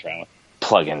just mess around with it.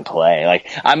 Plug and play. Like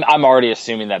I'm already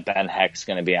assuming that Ben Heck's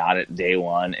going to be on it day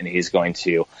one, and he's going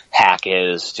to hack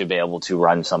his to be able to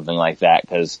run something like that.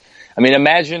 Because I mean,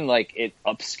 imagine like it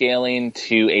upscaling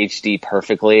to HD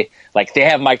perfectly. Like they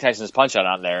have Mike Tyson's Punch Out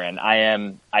on there, and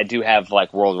I do have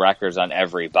like world records on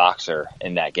every boxer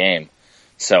in that game.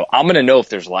 So I'm going to know if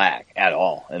there's lag at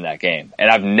all in that game, and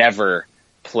I've never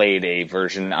played a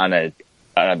version on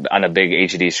a big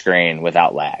HD screen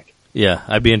without lag. Yeah,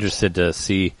 I'd be interested to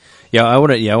see. Yeah, I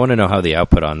want to know how the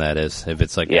output on that is. If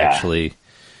it's like actually,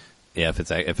 if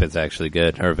it's actually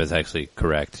good or if it's actually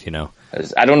correct. You know,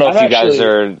 I don't know if you guys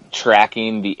are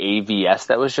tracking the AVS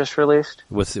that was just released.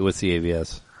 What's the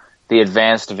AVS? The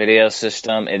Advanced Video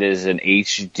System. It is an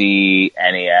HD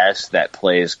NES that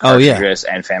plays cartridges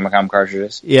and Famicom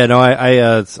cartridges. Yeah, no,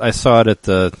 I saw it at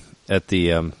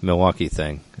the Milwaukee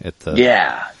thing.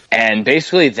 And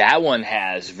basically that one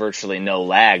has virtually no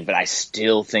lag, but I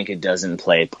still think it doesn't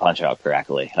play Punch-Out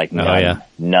correctly. Like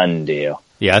none do.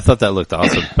 Yeah, I thought that looked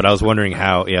awesome, but I was wondering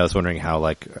how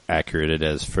like accurate it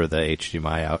is for the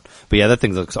HDMI out. But yeah, that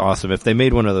thing looks awesome. If they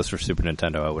made one of those for Super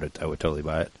Nintendo, I would totally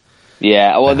buy it.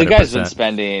 Yeah, well, 100%. The guy's been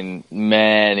spending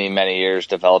many years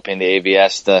developing the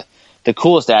AVS. The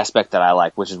coolest aspect that I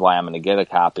like, which is why I'm going to get a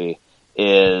copy,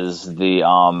 is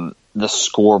the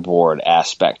scoreboard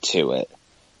aspect to it.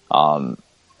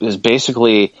 Is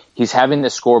basically he's having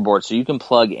this scoreboard so you can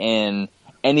plug in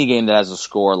any game that has a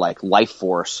score like Life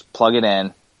Force, plug it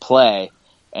in, play,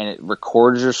 and it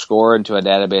records your score into a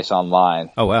database online.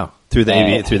 Oh wow! Through the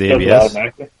AVS?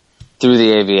 Through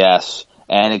the AVS,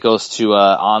 and it goes to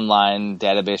an online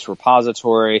database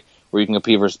repository where you can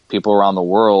compete with people around the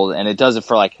world, and it does it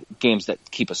for like games that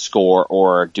keep a score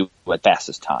or do at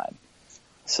fastest time.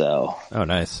 So. Oh,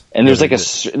 nice. And there's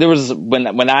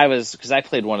when I was, because I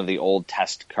played one of the old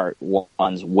test cart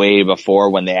ones way before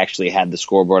when they actually had the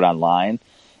scoreboard online,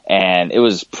 and it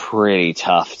was pretty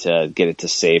tough to get it to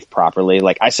save properly.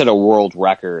 Like I set a world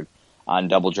record on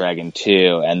Double Dragon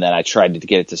 2, and then I tried to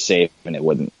get it to save, and it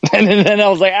wouldn't. And then I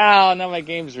was like, oh, now my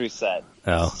game's reset.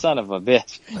 Oh. Son of a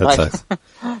bitch. That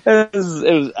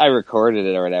sucks. I recorded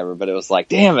it or whatever, but it was like,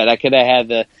 damn it, I could have had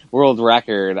the world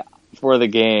record for the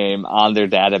game on their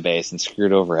database and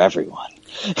screwed over everyone.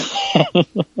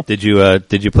 Did you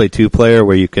play 2-player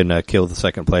where you can kill the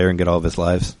second player and get all of his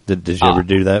lives? Did you ever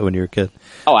do that when you were a kid?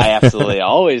 Oh, I absolutely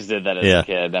always did that as a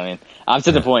kid. I mean, I'm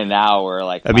to the point now where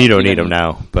like you don't need them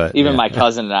now, but even my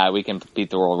cousin and I, we can beat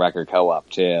the world record co-op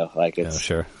too. Like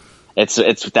sure.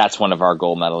 That's one of our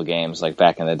gold medal games. Like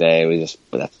back in the day,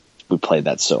 we played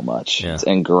that so much. Yeah. It's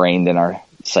ingrained in our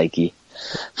psyche.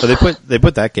 So they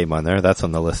put that game on there. That's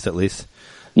on the list at least.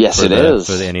 Yes, it is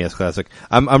for the NES Classic.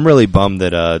 I'm really bummed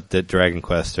that Dragon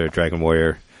Quest or Dragon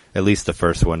Warrior, at least the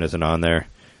first one, isn't on there.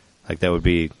 Like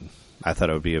I thought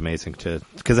it would be amazing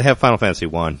because they have Final Fantasy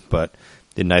 1, but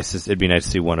it'd be nice to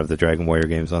see one of the Dragon Warrior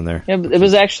games on there. Yeah, it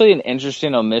was actually an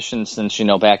interesting omission since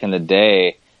back in the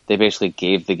day they basically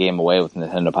gave the game away with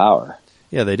Nintendo Power.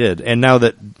 Yeah, they did, and now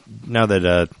that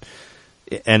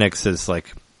NX is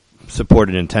like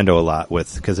supported Nintendo a lot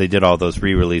because they did all those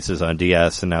re-releases on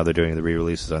DS and now they're doing the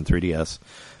re-releases on 3DS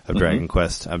of Dragon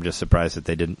Quest. I'm just surprised that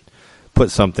they didn't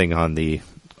put something on the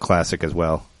Classic as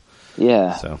well.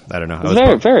 Yeah. So, I don't know.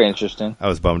 Very, very interesting. I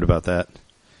was bummed about that.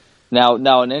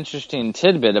 Now, an interesting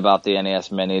tidbit about the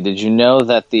NES Mini. Did you know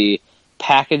that the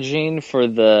packaging for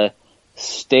the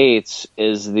States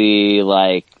is the,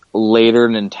 like, later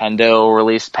Nintendo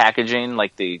released packaging,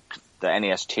 like the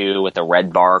NES 2 with the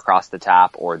red bar across the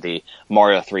top, or the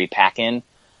Mario 3 pack-in,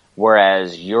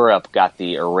 whereas Europe got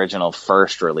the original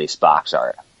first release box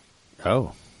art.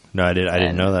 Oh, no, I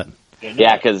didn't know that.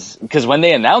 Yeah, because when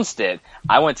they announced it,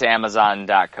 I went to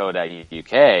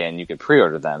Amazon.co.uk and you could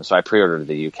pre-order them. So I pre-ordered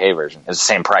the UK version. It was the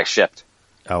same price shipped.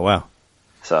 Oh, wow.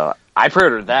 So I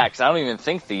pre-ordered that because I don't even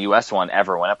think the US one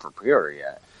ever went up for pre-order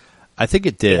yet. I think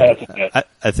it did. Yeah,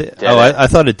 I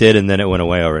thought it did, and then it went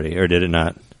away already, or did it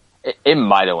not? It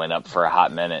might have went up for a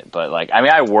hot minute, but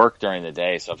I work during the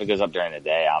day, so if it goes up during the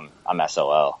day, I'm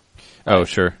SOL. Oh,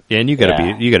 sure. Yeah, and you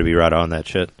gotta be right on that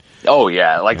shit. Oh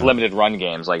yeah, limited run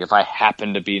games. Like if I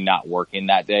happen to be not working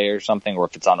that day or something, or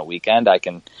if it's on a weekend, I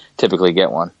can typically get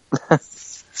one.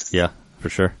 Yeah, for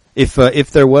sure. If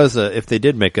they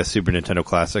did make a Super Nintendo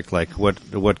Classic, like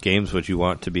what games would you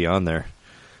want to be on there?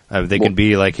 They can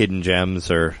be like hidden gems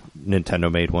or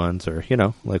Nintendo made ones, or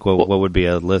what would be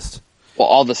a list? Well,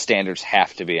 all the standards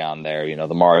have to be on there.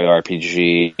 The Mario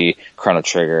RPG, Chrono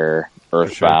Trigger,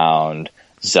 Earthbound. Sure.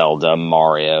 Zelda,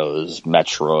 Mario's,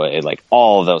 Metroid,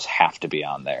 all of those have to be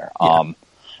on there. Yeah.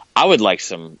 I would like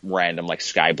some random,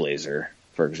 Sky Blazer,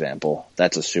 for example.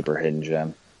 That's a super hidden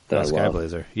gem. Sky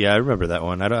Blazer. Yeah, I remember that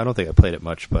one. I don't think I played it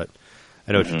much, but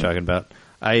I know what you're talking about.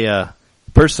 I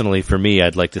personally, for me,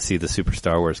 I'd like to see the Super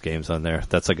Star Wars games on there.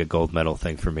 That's like a gold medal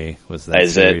thing for me. Was that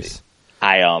series? It?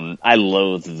 I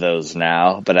loathe those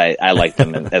now, but I liked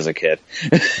them as a kid.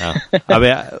 I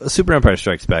mean, Super Empire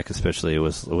Strikes Back especially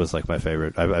was like my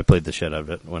favorite. I played the shit out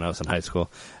of it when I was in high school.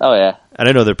 Oh yeah, and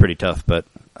I know they're pretty tough, but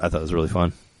I thought it was really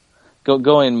fun.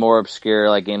 Going more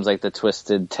obscure, games like the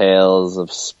Twisted Tales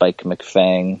of Spike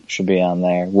McFang should be on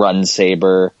there. Run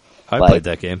Saber. I played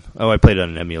that game. Oh, I played it on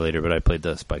an emulator, but I played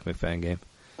the Spike McFang game.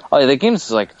 Oh yeah, the game's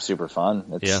super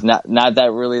fun. It's not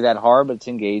that really that hard, but it's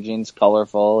engaging, it's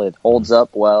colorful, it holds up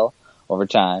well over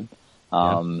time.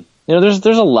 There's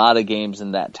a lot of games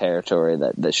in that territory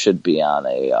that should be on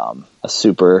a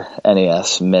Super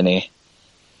NES Mini.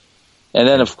 And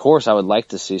then of course I would like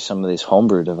to see some of these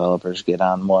homebrew developers get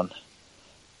on one.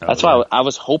 That's why I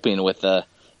was hoping with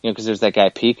because there's that guy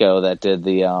Pico that did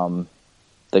the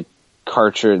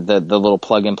cartridge, the little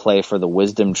plug and play for the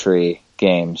Wisdom Tree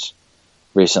games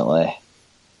recently.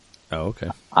 Oh, okay.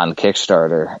 On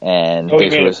Kickstarter, and he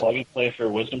made a plug and play for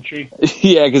Wisdom Tree.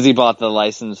 Yeah, because he bought the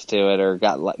license to it, or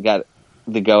got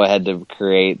the go ahead to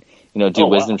create,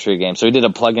 Wisdom Tree games. So he did a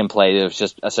plug and play. It was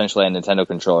just essentially a Nintendo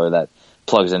controller that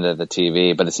plugs into the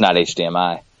TV, but it's not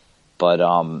HDMI. But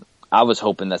I was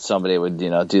hoping that somebody would,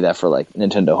 do that for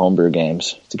Nintendo homebrew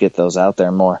games to get those out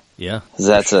there more. Yeah,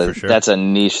 that's a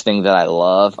niche thing that I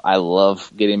love. I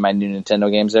love getting my new Nintendo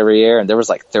games every year, and there was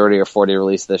 30 or 40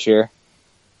 released this year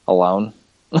alone.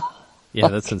 Yeah,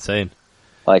 that's insane.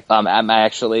 I'm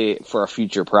actually, for a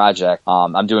future project,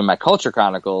 I'm doing my Culture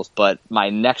Chronicles, but my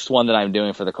next one that I'm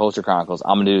doing for the Culture Chronicles,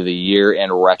 I'm going to do the year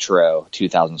in retro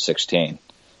 2016.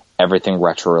 Everything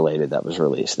retro related that was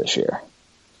released this year.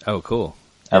 Oh, cool.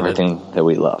 Everything that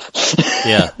we love.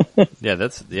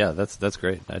 That's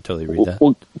great. I totally read that.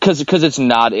 Well, because it's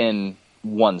not in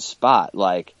one spot.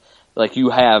 Like you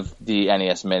have the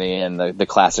NES Mini and the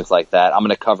classics like that. I'm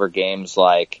going to cover games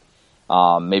like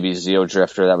maybe Zeo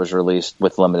Drifter that was released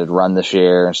with limited run this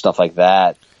year and stuff like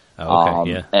that. Oh,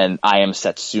 okay, yeah. And I Am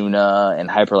Setsuna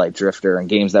and Hyper Light Drifter and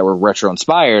games that were retro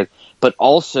inspired, but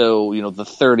also the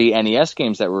 30 NES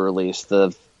games that were released,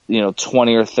 the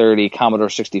 20 or 30 Commodore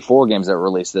 64 games that were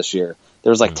released this year. There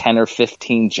was 10 or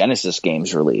 15 Genesis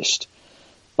games released.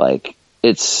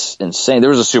 It's insane.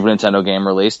 There was a Super Nintendo game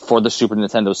released for the Super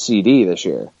Nintendo CD this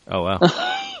year. Oh, wow.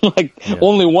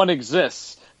 Only one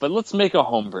exists, but let's make a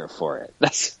homebrew for it.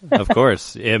 That's Of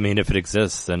course. I mean, if it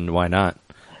exists, then why not?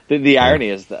 The irony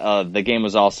is the game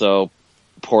was also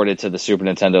ported to the Super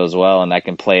Nintendo as well, and I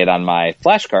can play it on my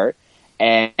flash cart.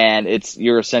 And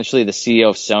you're essentially the CEO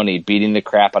of Sony beating the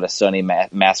crap out of Sony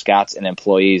mascots and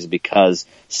employees because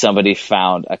somebody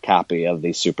found a copy of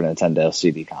the Super Nintendo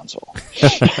CD console.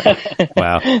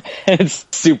 Wow. It's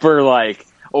super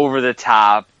over the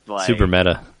top. Super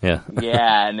meta. Yeah.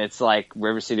 Yeah, and it's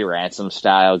River City Ransom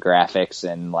style graphics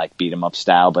and beat 'em up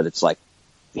style, but it's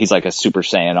he's like a Super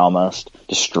Saiyan almost,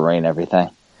 destroying everything.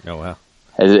 Oh, wow.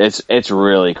 It's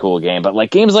really cool game,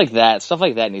 but games like that, stuff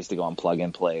like that needs to go on plug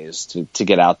and plays to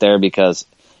get out there because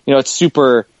it's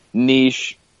super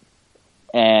niche,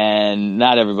 and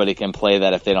not everybody can play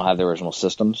that if they don't have the original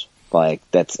systems.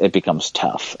 It becomes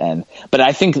tough, but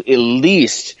I think at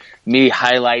least me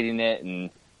highlighting it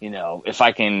and if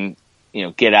I can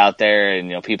get out there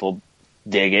and people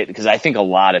dig it, because I think a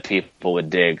lot of people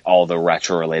would dig all the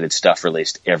retro related stuff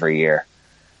released every year.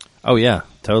 Oh yeah,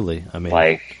 totally. I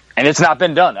mean, and it's not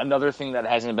been done. Another thing that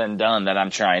hasn't been done that I'm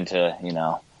trying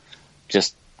to,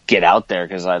 just get out there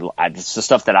because it's the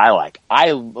stuff that I like.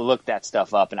 I look that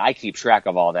stuff up and I keep track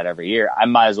of all that every year. I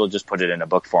might as well just put it in a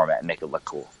book format and make it look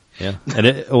cool. Yeah, and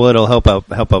it'll help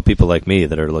out people like me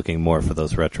that are looking more for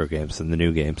those retro games than the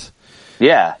new games.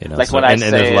 Yeah, like so, and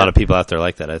there's a lot of people out there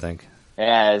like that, I think.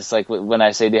 Yeah, it's like when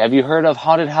I say, have you heard of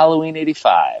Haunted Halloween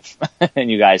 85? And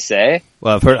you guys say?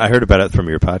 Well, I heard about it from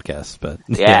your podcast, but...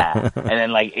 Yeah, and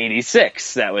then like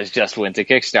 86, that went to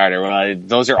Kickstarter. Well,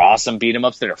 those are awesome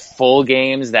beat-em-ups that are full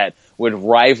games that would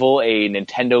rival a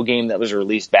Nintendo game that was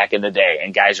released back in the day,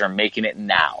 and guys are making it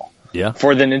now. Yeah.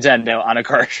 For the Nintendo on a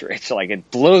cartridge. Like,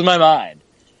 it blows my mind.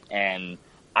 And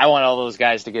I want all those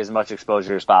guys to get as much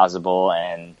exposure as possible,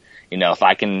 and, if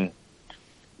I can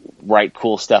write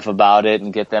cool stuff about it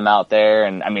and get them out there.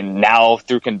 And I mean, now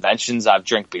through conventions, I've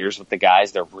drank beers with the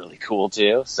guys. They're really cool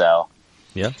too. So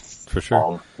yeah, for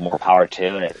sure. More power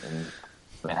to it. And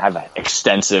I have an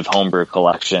extensive homebrew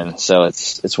collection. So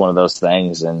it's one of those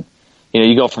things. And,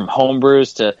 you go from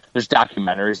homebrews to, there's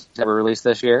documentaries that were released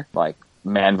this year. Like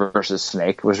Man vs.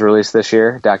 Snake was released this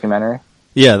year, documentary.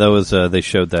 Yeah, that was, they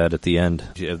showed that at the end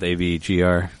of the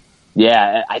AVGR.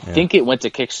 Yeah, I think it went to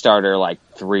Kickstarter like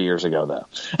 3 years ago, though.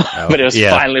 Oh, but it was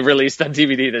finally released on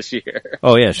DVD this year.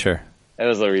 Oh, yeah, sure. It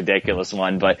was a ridiculous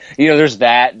one. But, there's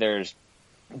that. There's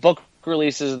book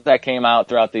releases that came out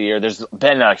throughout the year. There's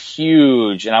been a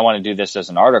huge, and I want to do this as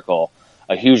an article,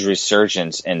 a huge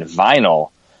resurgence in vinyl.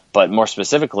 But more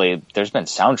specifically, there's been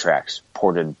soundtracks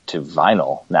ported to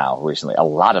vinyl now recently. A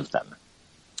lot of them.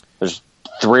 There's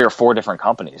 3 or 4 different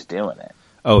companies doing it.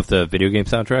 Oh, the video game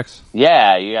soundtracks?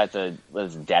 Yeah, you got the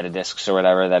data discs or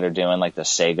whatever that are doing like the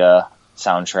Sega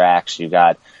soundtracks. You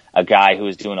got a guy who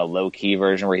was doing a low-key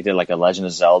version where he did like a Legend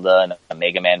of Zelda and a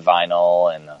Mega Man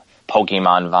vinyl and a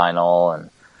Pokemon vinyl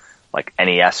and like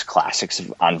NES classics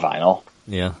on vinyl.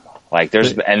 Yeah. Like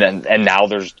there's and now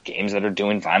there's games that are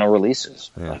doing vinyl releases.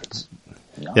 Yeah, like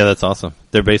yeah, that's awesome.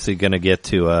 They're basically going to get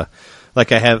to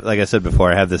like I said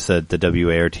before, I have this the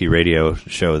WART radio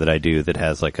show that I do that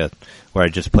has like where I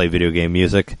just play video game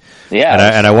music.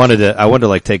 Yeah, and I wanted to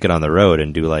like take it on the road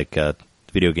and do like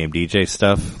video game DJ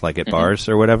stuff like at bars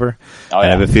or whatever. Oh, and yeah.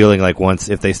 I have a feeling like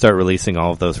if they start releasing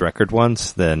all of those record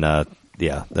ones, then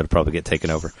that'll probably get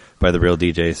taken over by the real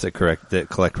DJs that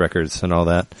collect records and all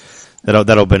that.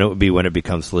 That'll be when it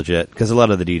becomes legit, because a lot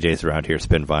of the DJs around here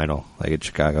spin vinyl, like in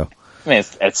Chicago. I mean,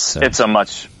 it's a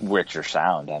much richer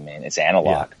sound. I mean, it's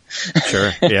analog. Yeah.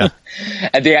 Sure, yeah.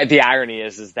 And the irony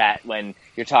is that when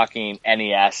you're talking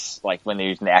NES, like when they're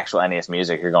using the actual NES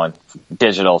music, you're going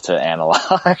digital to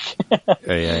analog.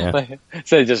 Yeah.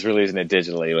 So they're just releasing it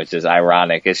digitally, which is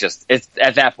ironic. It's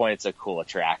at that point, it's a cool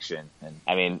attraction. And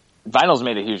I mean, vinyl's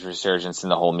made a huge resurgence in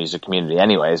the whole music community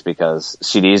anyways, because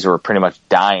CDs were pretty much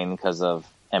dying because of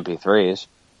MP3s.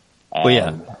 And well,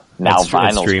 yeah. Now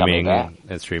vinyl's streaming coming back.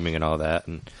 and streaming and all that,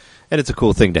 and it's a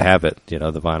cool thing to have it. The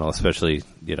vinyl, especially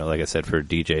like I said, for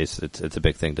DJs, it's a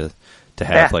big thing to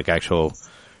have like actual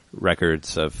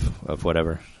records of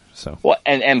whatever. So well,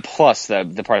 and plus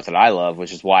the part that I love,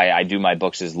 which is why I do my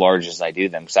books as large as I do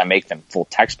them, because I make them full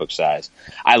textbook size.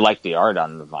 I like the art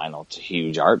on the vinyl; it's a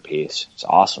huge art piece. It's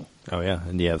awesome. Oh yeah,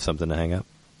 and you have something to hang up.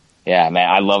 Yeah, man,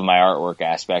 I love my artwork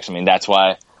aspects. I mean, that's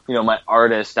why. My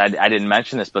artist, I didn't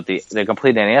mention this, but the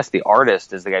Complete NES, the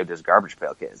artist is the guy who does Garbage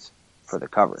Pail Kids for the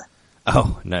cover.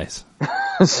 Oh, nice.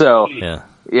 So,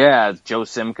 yeah, Joe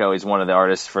Simcoe, he's one of the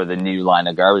artists for the new line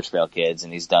of Garbage Pail Kids,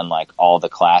 and he's done like all the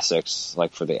classics,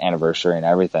 like for the anniversary and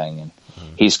everything. And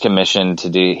he's commissioned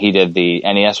he did the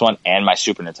NES one and my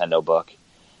Super Nintendo book.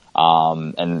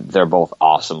 And they're both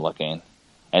awesome looking.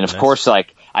 And of course,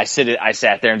 like, I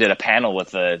sat there and did a panel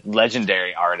with a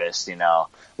legendary artist,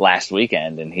 last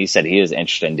weekend, and he said he was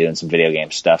interested in doing some video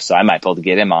game stuff, so I might be able to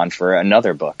get him on for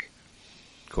another book.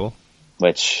 Cool.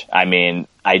 Which, I mean,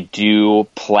 I do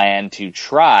plan to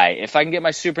try, if I can get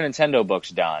my Super Nintendo books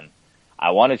done,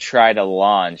 I want to try to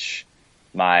launch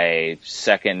my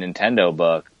second Nintendo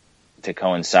book to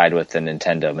coincide with the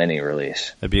Nintendo Mini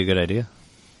release. That'd be a good idea.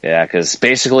 Yeah, because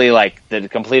basically, like, the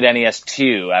Complete NES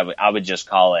 2, I would just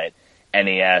call it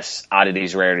NES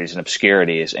Oddities, Rarities, and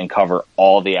Obscurities, and cover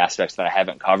all the aspects that I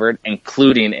haven't covered,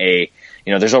 including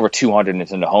there's over 200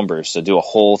 Nintendo homebrews, so do a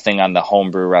whole thing on the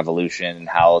homebrew revolution and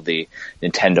how the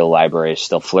Nintendo library is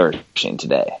still flourishing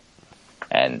today.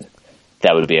 And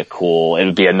that would be it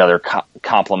would be another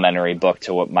complementary book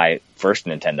to what my first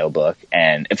Nintendo book.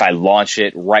 And if I launch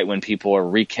it right when people are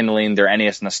rekindling their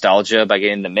NES nostalgia by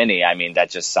getting the Mini, I mean, that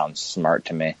just sounds smart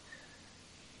to me.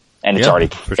 And it's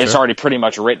already pretty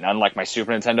much written, unlike my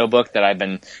Super Nintendo book that I've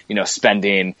been,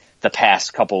 spending the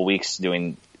past couple of weeks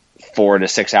doing 4 to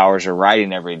 6 hours of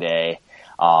writing every day.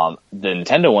 The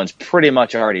Nintendo one's pretty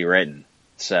much already written.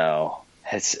 So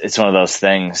it's one of those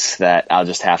things that I'll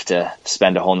just have to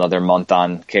spend a whole nother month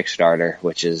on Kickstarter,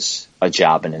 which is a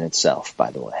job in itself,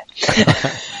 by the way.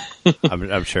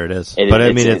 I'm sure it is.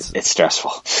 It's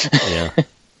stressful. Yeah.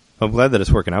 I'm glad that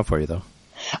it's working out for you, though.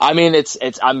 I mean,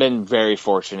 I've been very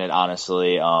fortunate,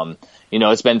 honestly.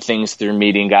 It's been things through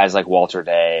meeting guys like Walter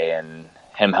Day and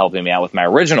him helping me out with my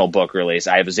original book release.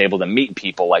 I was able to meet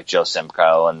people like Joe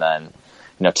Simcoe and then,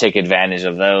 take advantage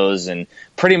of those, and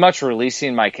pretty much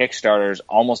releasing my Kickstarters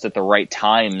almost at the right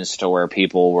times to where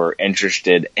people were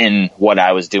interested in what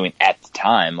I was doing at the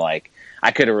time. Like,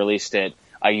 I could have released it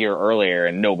a year earlier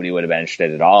and nobody would have been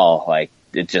interested at all. Like,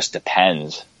 it just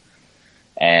depends.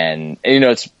 And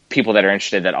it's people that are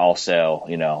interested that also,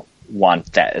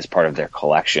 want that as part of their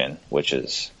collection, which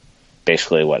is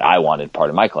basically what I wanted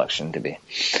part of my collection to be.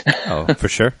 Oh, for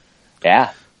sure.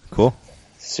 Yeah. Cool.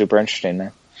 Super interesting,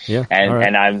 man. Yeah. And right.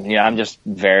 and I'm just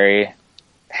very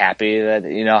happy that,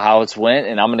 how it's went,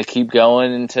 and I'm going to keep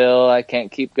going until I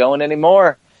can't keep going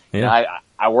anymore. Yeah.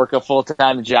 I work a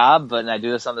full-time job, but I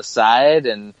do this on the side,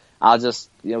 and I'll just,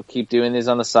 keep doing these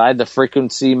on the side. The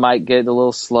frequency might get a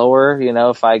little slower,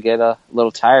 if I get a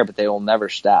little tired, but they will never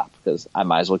stop because I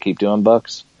might as well keep doing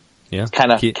books. Yeah. It's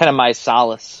kind of my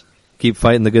solace. Keep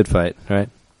fighting the good fight, right?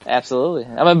 Absolutely.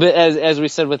 I'm a bit, as we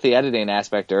said with the editing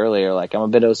aspect earlier, like I'm a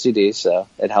bit OCD, so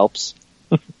it helps.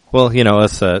 Well,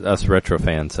 us retro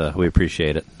fans, we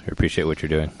appreciate it. We appreciate what you're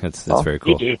doing. It's very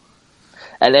cool. You do.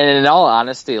 And in all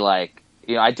honesty, like,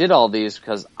 I did all these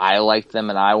because I liked them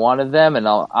and I wanted them, and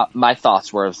my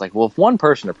thoughts were, like, well, if one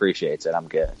person appreciates it, I'm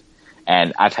good.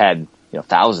 And I've had,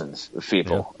 thousands of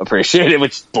people appreciate it,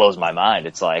 which blows my mind.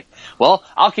 It's like, well,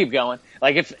 I'll keep going.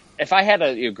 Like, if I had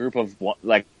a group of,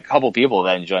 like, a couple people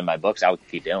that enjoy my books, I would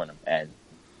keep doing them. And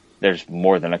there's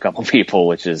more than a couple people,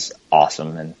 which is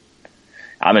awesome. And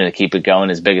I'm going to keep it going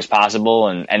as big as possible.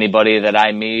 And anybody that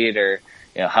I meet or,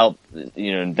 help,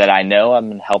 that I know, I'm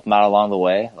going to help them out along the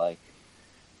way. Like,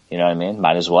 you know what I mean?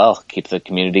 Might as well keep the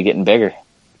community getting bigger.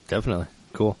 Definitely.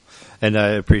 Cool. And I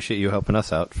appreciate you helping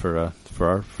us out for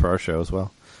our show as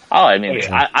well. Oh, I mean,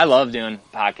 I love doing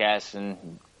podcasts and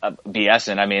BS.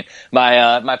 And I mean,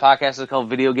 my podcast is called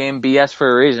Video Game BS for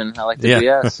a reason. I like to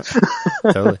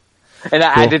BS. Totally. And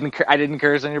I didn't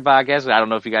curse on your podcast. I don't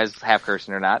know if you guys have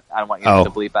cursing or not. I don't want you to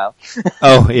bleep out.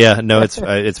 Oh yeah, no,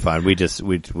 it's fine.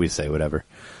 We say whatever.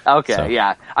 Okay, so,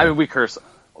 yeah. I mean, we curse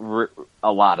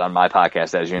a lot on my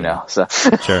podcast, as you know. So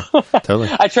sure, totally.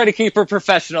 I try to keep it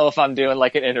professional if I'm doing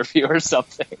like an interview or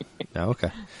something. Oh,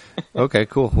 okay,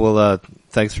 cool. Well,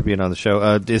 thanks for being on the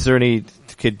show. Is there do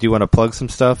you want to plug some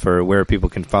stuff or where people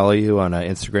can follow you on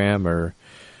Instagram or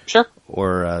sure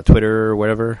or Twitter or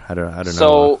whatever? I don't know.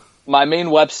 So my main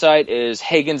website is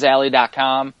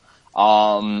hagensalley.com.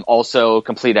 Also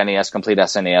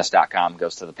completesnes.com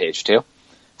goes to the page too.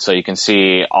 So you can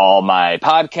see all my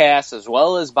podcasts as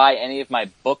well as buy any of my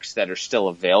books that are still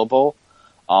available.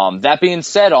 That being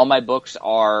said, all my books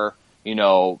are,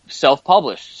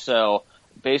 self-published. So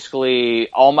basically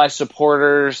all my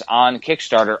supporters on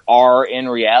Kickstarter are in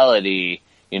reality,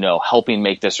 helping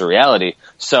make this a reality.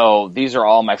 So these are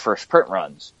all my first print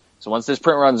runs. So once this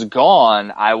print run's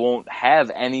gone, I won't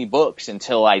have any books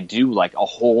until I do like a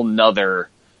whole nother,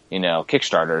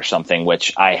 Kickstarter or something,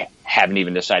 which I haven't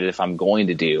even decided if I'm going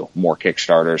to do more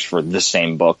Kickstarters for the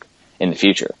same book in the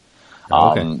future.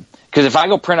 Okay. 'Cause if I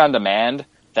go print on demand,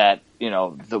 that,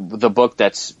 the book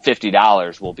that's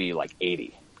 $50 will be like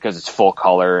 $80 because it's full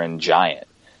color and giant.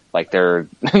 Like they're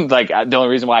like the only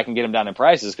reason why I can get them down in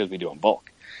price is because we do them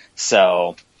bulk.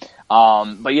 So,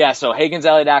 but yeah, so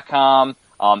hagensalley.com,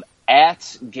 at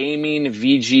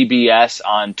gamingvgbs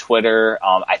on Twitter.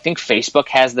 I think Facebook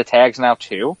has the tags now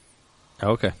too.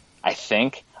 Okay. I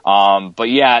think. But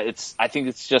yeah, I think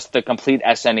it's just the complete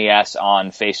SNES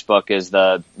on Facebook is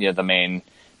the main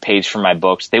page for my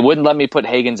books. They wouldn't let me put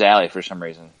Hagen's Alley for some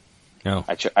reason. No.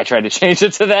 I tried to change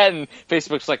it to that and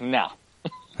Facebook's like, no.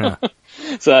 Huh.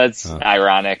 So it's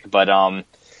ironic, but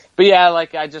yeah,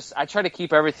 like I try to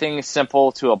keep everything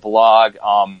simple to a blog.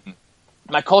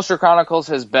 My Culture Chronicles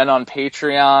has been on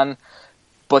Patreon,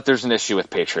 but there's an issue with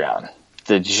Patreon.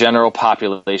 The general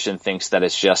population thinks that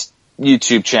it's just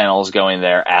YouTube channels going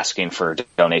there asking for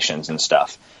donations and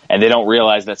stuff. And they don't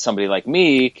realize that somebody like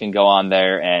me can go on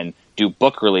there and do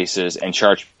book releases and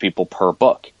charge people per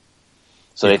book.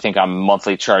 So they think I'm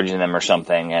monthly charging them or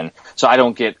something. And so I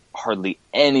don't get hardly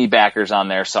any backers on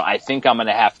there. So I think I'm going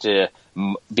to have to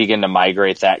begin to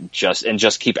migrate that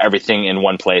just keep everything in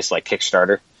one place like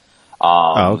Kickstarter.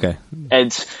 Okay.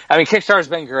 Kickstarter's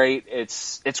been great.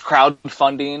 It's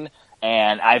crowdfunding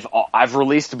And I've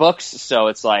released books, so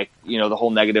it's like, the whole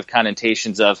negative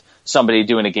connotations of somebody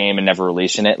doing a game and never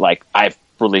releasing it. Like, I've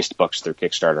released books through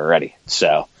Kickstarter already.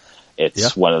 So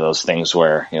it's one of those things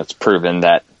where, it's proven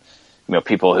that,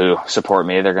 people who support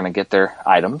me, they're going to get their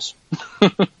items,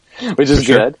 which is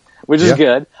good. Which is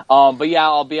good. But yeah,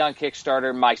 I'll be on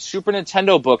Kickstarter. My Super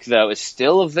Nintendo book, though, is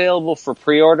still available for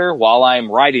pre-order while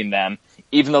I'm writing them,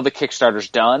 even though the Kickstarter's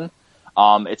done.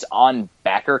 It's on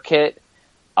BackerKit.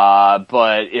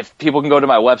 But if people can go to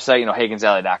my website,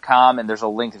 HagensAlley.com, and there's a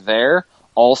link there.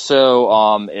 Also,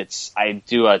 I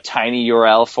do a tiny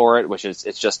URL for it,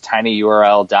 it's just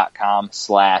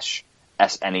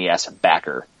tinyurl.com/SNES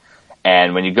backer.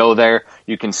 And when you go there,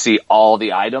 you can see all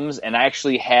the items, and I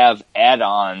actually have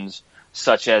add-ons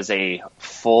such as a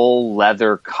full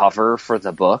leather cover for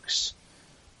the books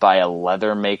by a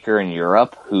leather maker in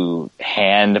Europe who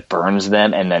hand burns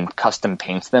them and then custom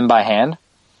paints them by hand.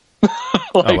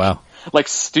 Oh, wow. Like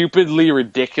stupidly,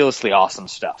 ridiculously awesome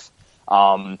stuff.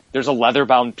 There's a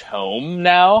leather-bound tome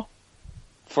now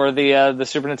for the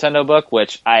Super Nintendo book,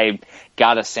 which I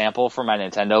got a sample for my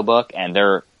Nintendo book, and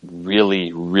they're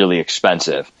really, really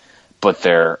expensive, but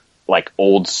they're like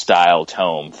old-style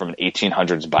tome from an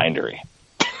 1800s bindery.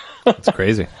 That's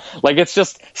crazy. Like, it's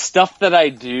just stuff that I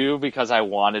do because I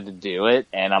wanted to do it,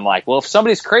 and I'm like, well, if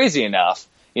somebody's crazy enough,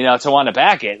 to want to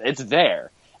back it, it's there.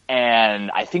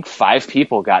 And I think 5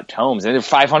 people got tomes, and they're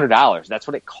 $500. That's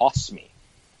what it costs me.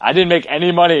 I didn't make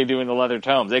any money doing the leather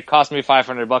tomes. It cost me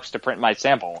 $500 to print my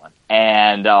sample one.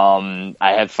 And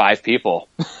I had 5 people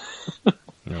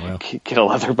get a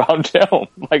leather-bound tome.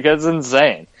 Like, that's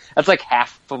insane. That's like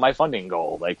half of my funding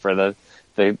goal, like, for the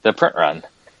print run.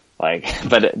 Like,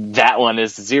 but that one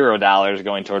is $0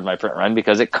 going toward my print run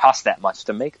because it costs that much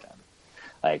to make them.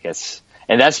 Like,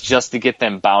 and that's just to get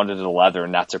them bound into the leather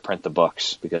and not to print the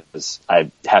books, because I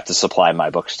have to supply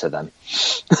my books to them.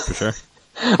 For sure.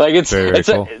 Like, it's very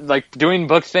cool. Like doing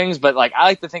book things, but like, I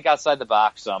like to think outside the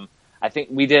box. I think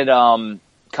we did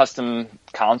custom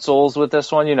consoles with this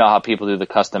one. You know how people do the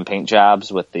custom paint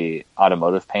jobs with the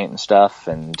automotive paint and stuff,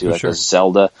 and do a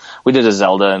Zelda. We did a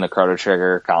Zelda and a Chrono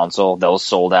Trigger console. Those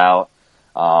sold out.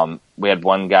 We had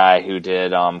one guy who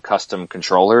did custom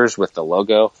controllers with the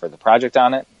logo for the project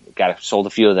on it. Sold a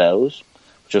few of those,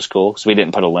 which was cool because we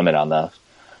didn't put a limit on those.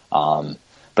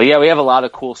 But yeah, we have a lot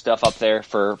of cool stuff up there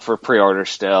for pre-order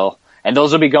still, and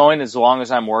those will be going as long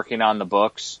as I'm working on the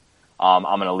books. I'm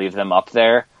going to leave them up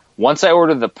there. Once I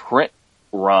order the print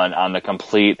run on the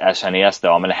complete SNES,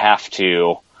 though, I'm going to have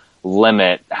to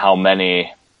limit how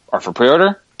many are for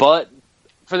pre-order. But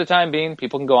for the time being,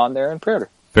 people can go on there and pre-order.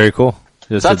 Very cool.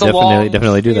 So that's a long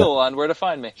definitely do that. on where to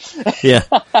find me. Yeah.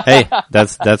 Hey,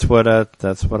 that's what I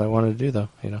wanted to do, though.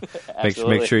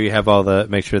 Make sure you have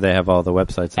make sure they have all the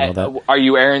websites and all that. Are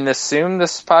you airing this soon?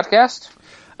 This podcast?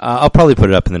 I'll probably put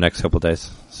it up in the next couple of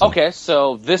days. So. Okay,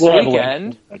 so this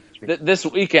weekend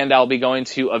I'll be going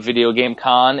to a video game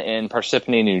con in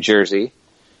Parsippany, New Jersey.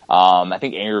 I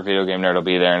think Angry Video Game Nerd will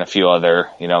be there, and a few other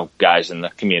guys in the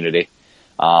community.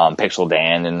 Pixel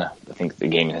Dan and I think the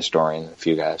Gaming Historian, a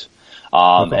few guys.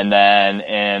 And then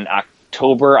in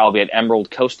October, I'll be at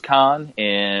Emerald Coast Con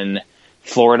in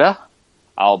Florida.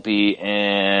 I'll be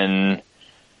in,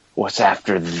 what's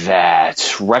after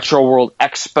that? Retro World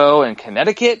Expo in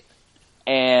Connecticut,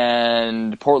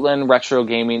 and Portland Retro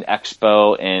Gaming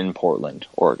Expo in Portland,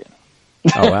 Oregon.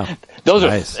 Oh, wow. Those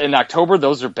nice. In October,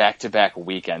 those are back-to-back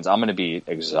weekends. I'm going to be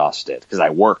exhausted because I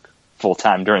work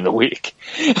full-time during the week.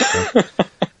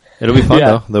 It'll be fun,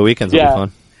 though. The weekends will be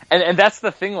fun. And that's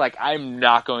the thing, like, I'm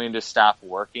not going to stop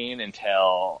working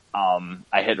until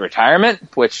I hit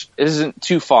retirement, which isn't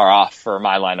too far off for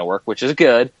my line of work, which is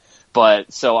good.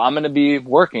 But so I'm going to be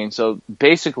working. So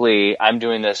basically, I'm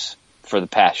doing this for the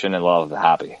passion and love of the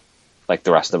hobby, like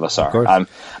the rest of us are. I'm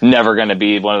never going to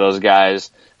be one of those guys,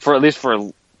 for at least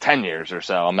for 10 years or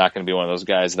so. I'm not going to be one of those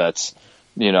guys that's,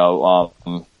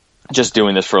 just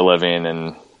doing this for a living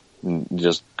and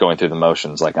just going through the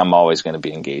motions. Like, I'm always going to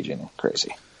be engaging and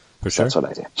crazy. For sure. That's what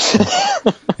I do.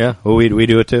 Yeah, well, we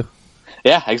do it too.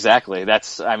 Yeah, exactly.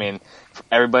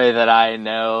 Everybody that I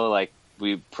know, like,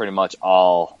 we pretty much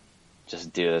all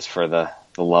just do this for the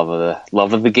love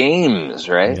of the games,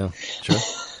 right? Yeah, sure.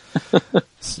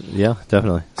 Yeah,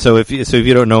 definitely. So if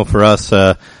you don't know, for us, we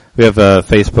have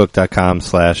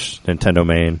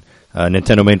Facebook.com/NintendoMain,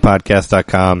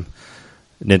 NintendoMainPodcast.com,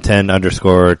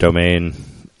 Nintendo_domain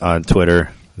on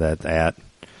Twitter. That's at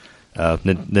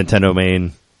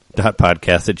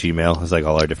NintendoMain.podcast@gmail. It's like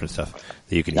all our different stuff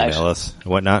that you can email us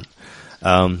and whatnot.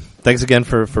 Thanks again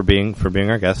for being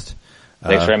our guest.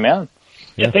 Thanks for having me on.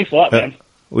 Yeah, thanks a lot, man.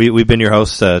 We've been your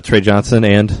hosts, Trey Johnson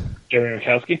and Jeremy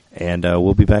Mikowski. And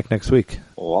we'll be back next week.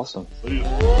 Awesome. See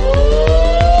you.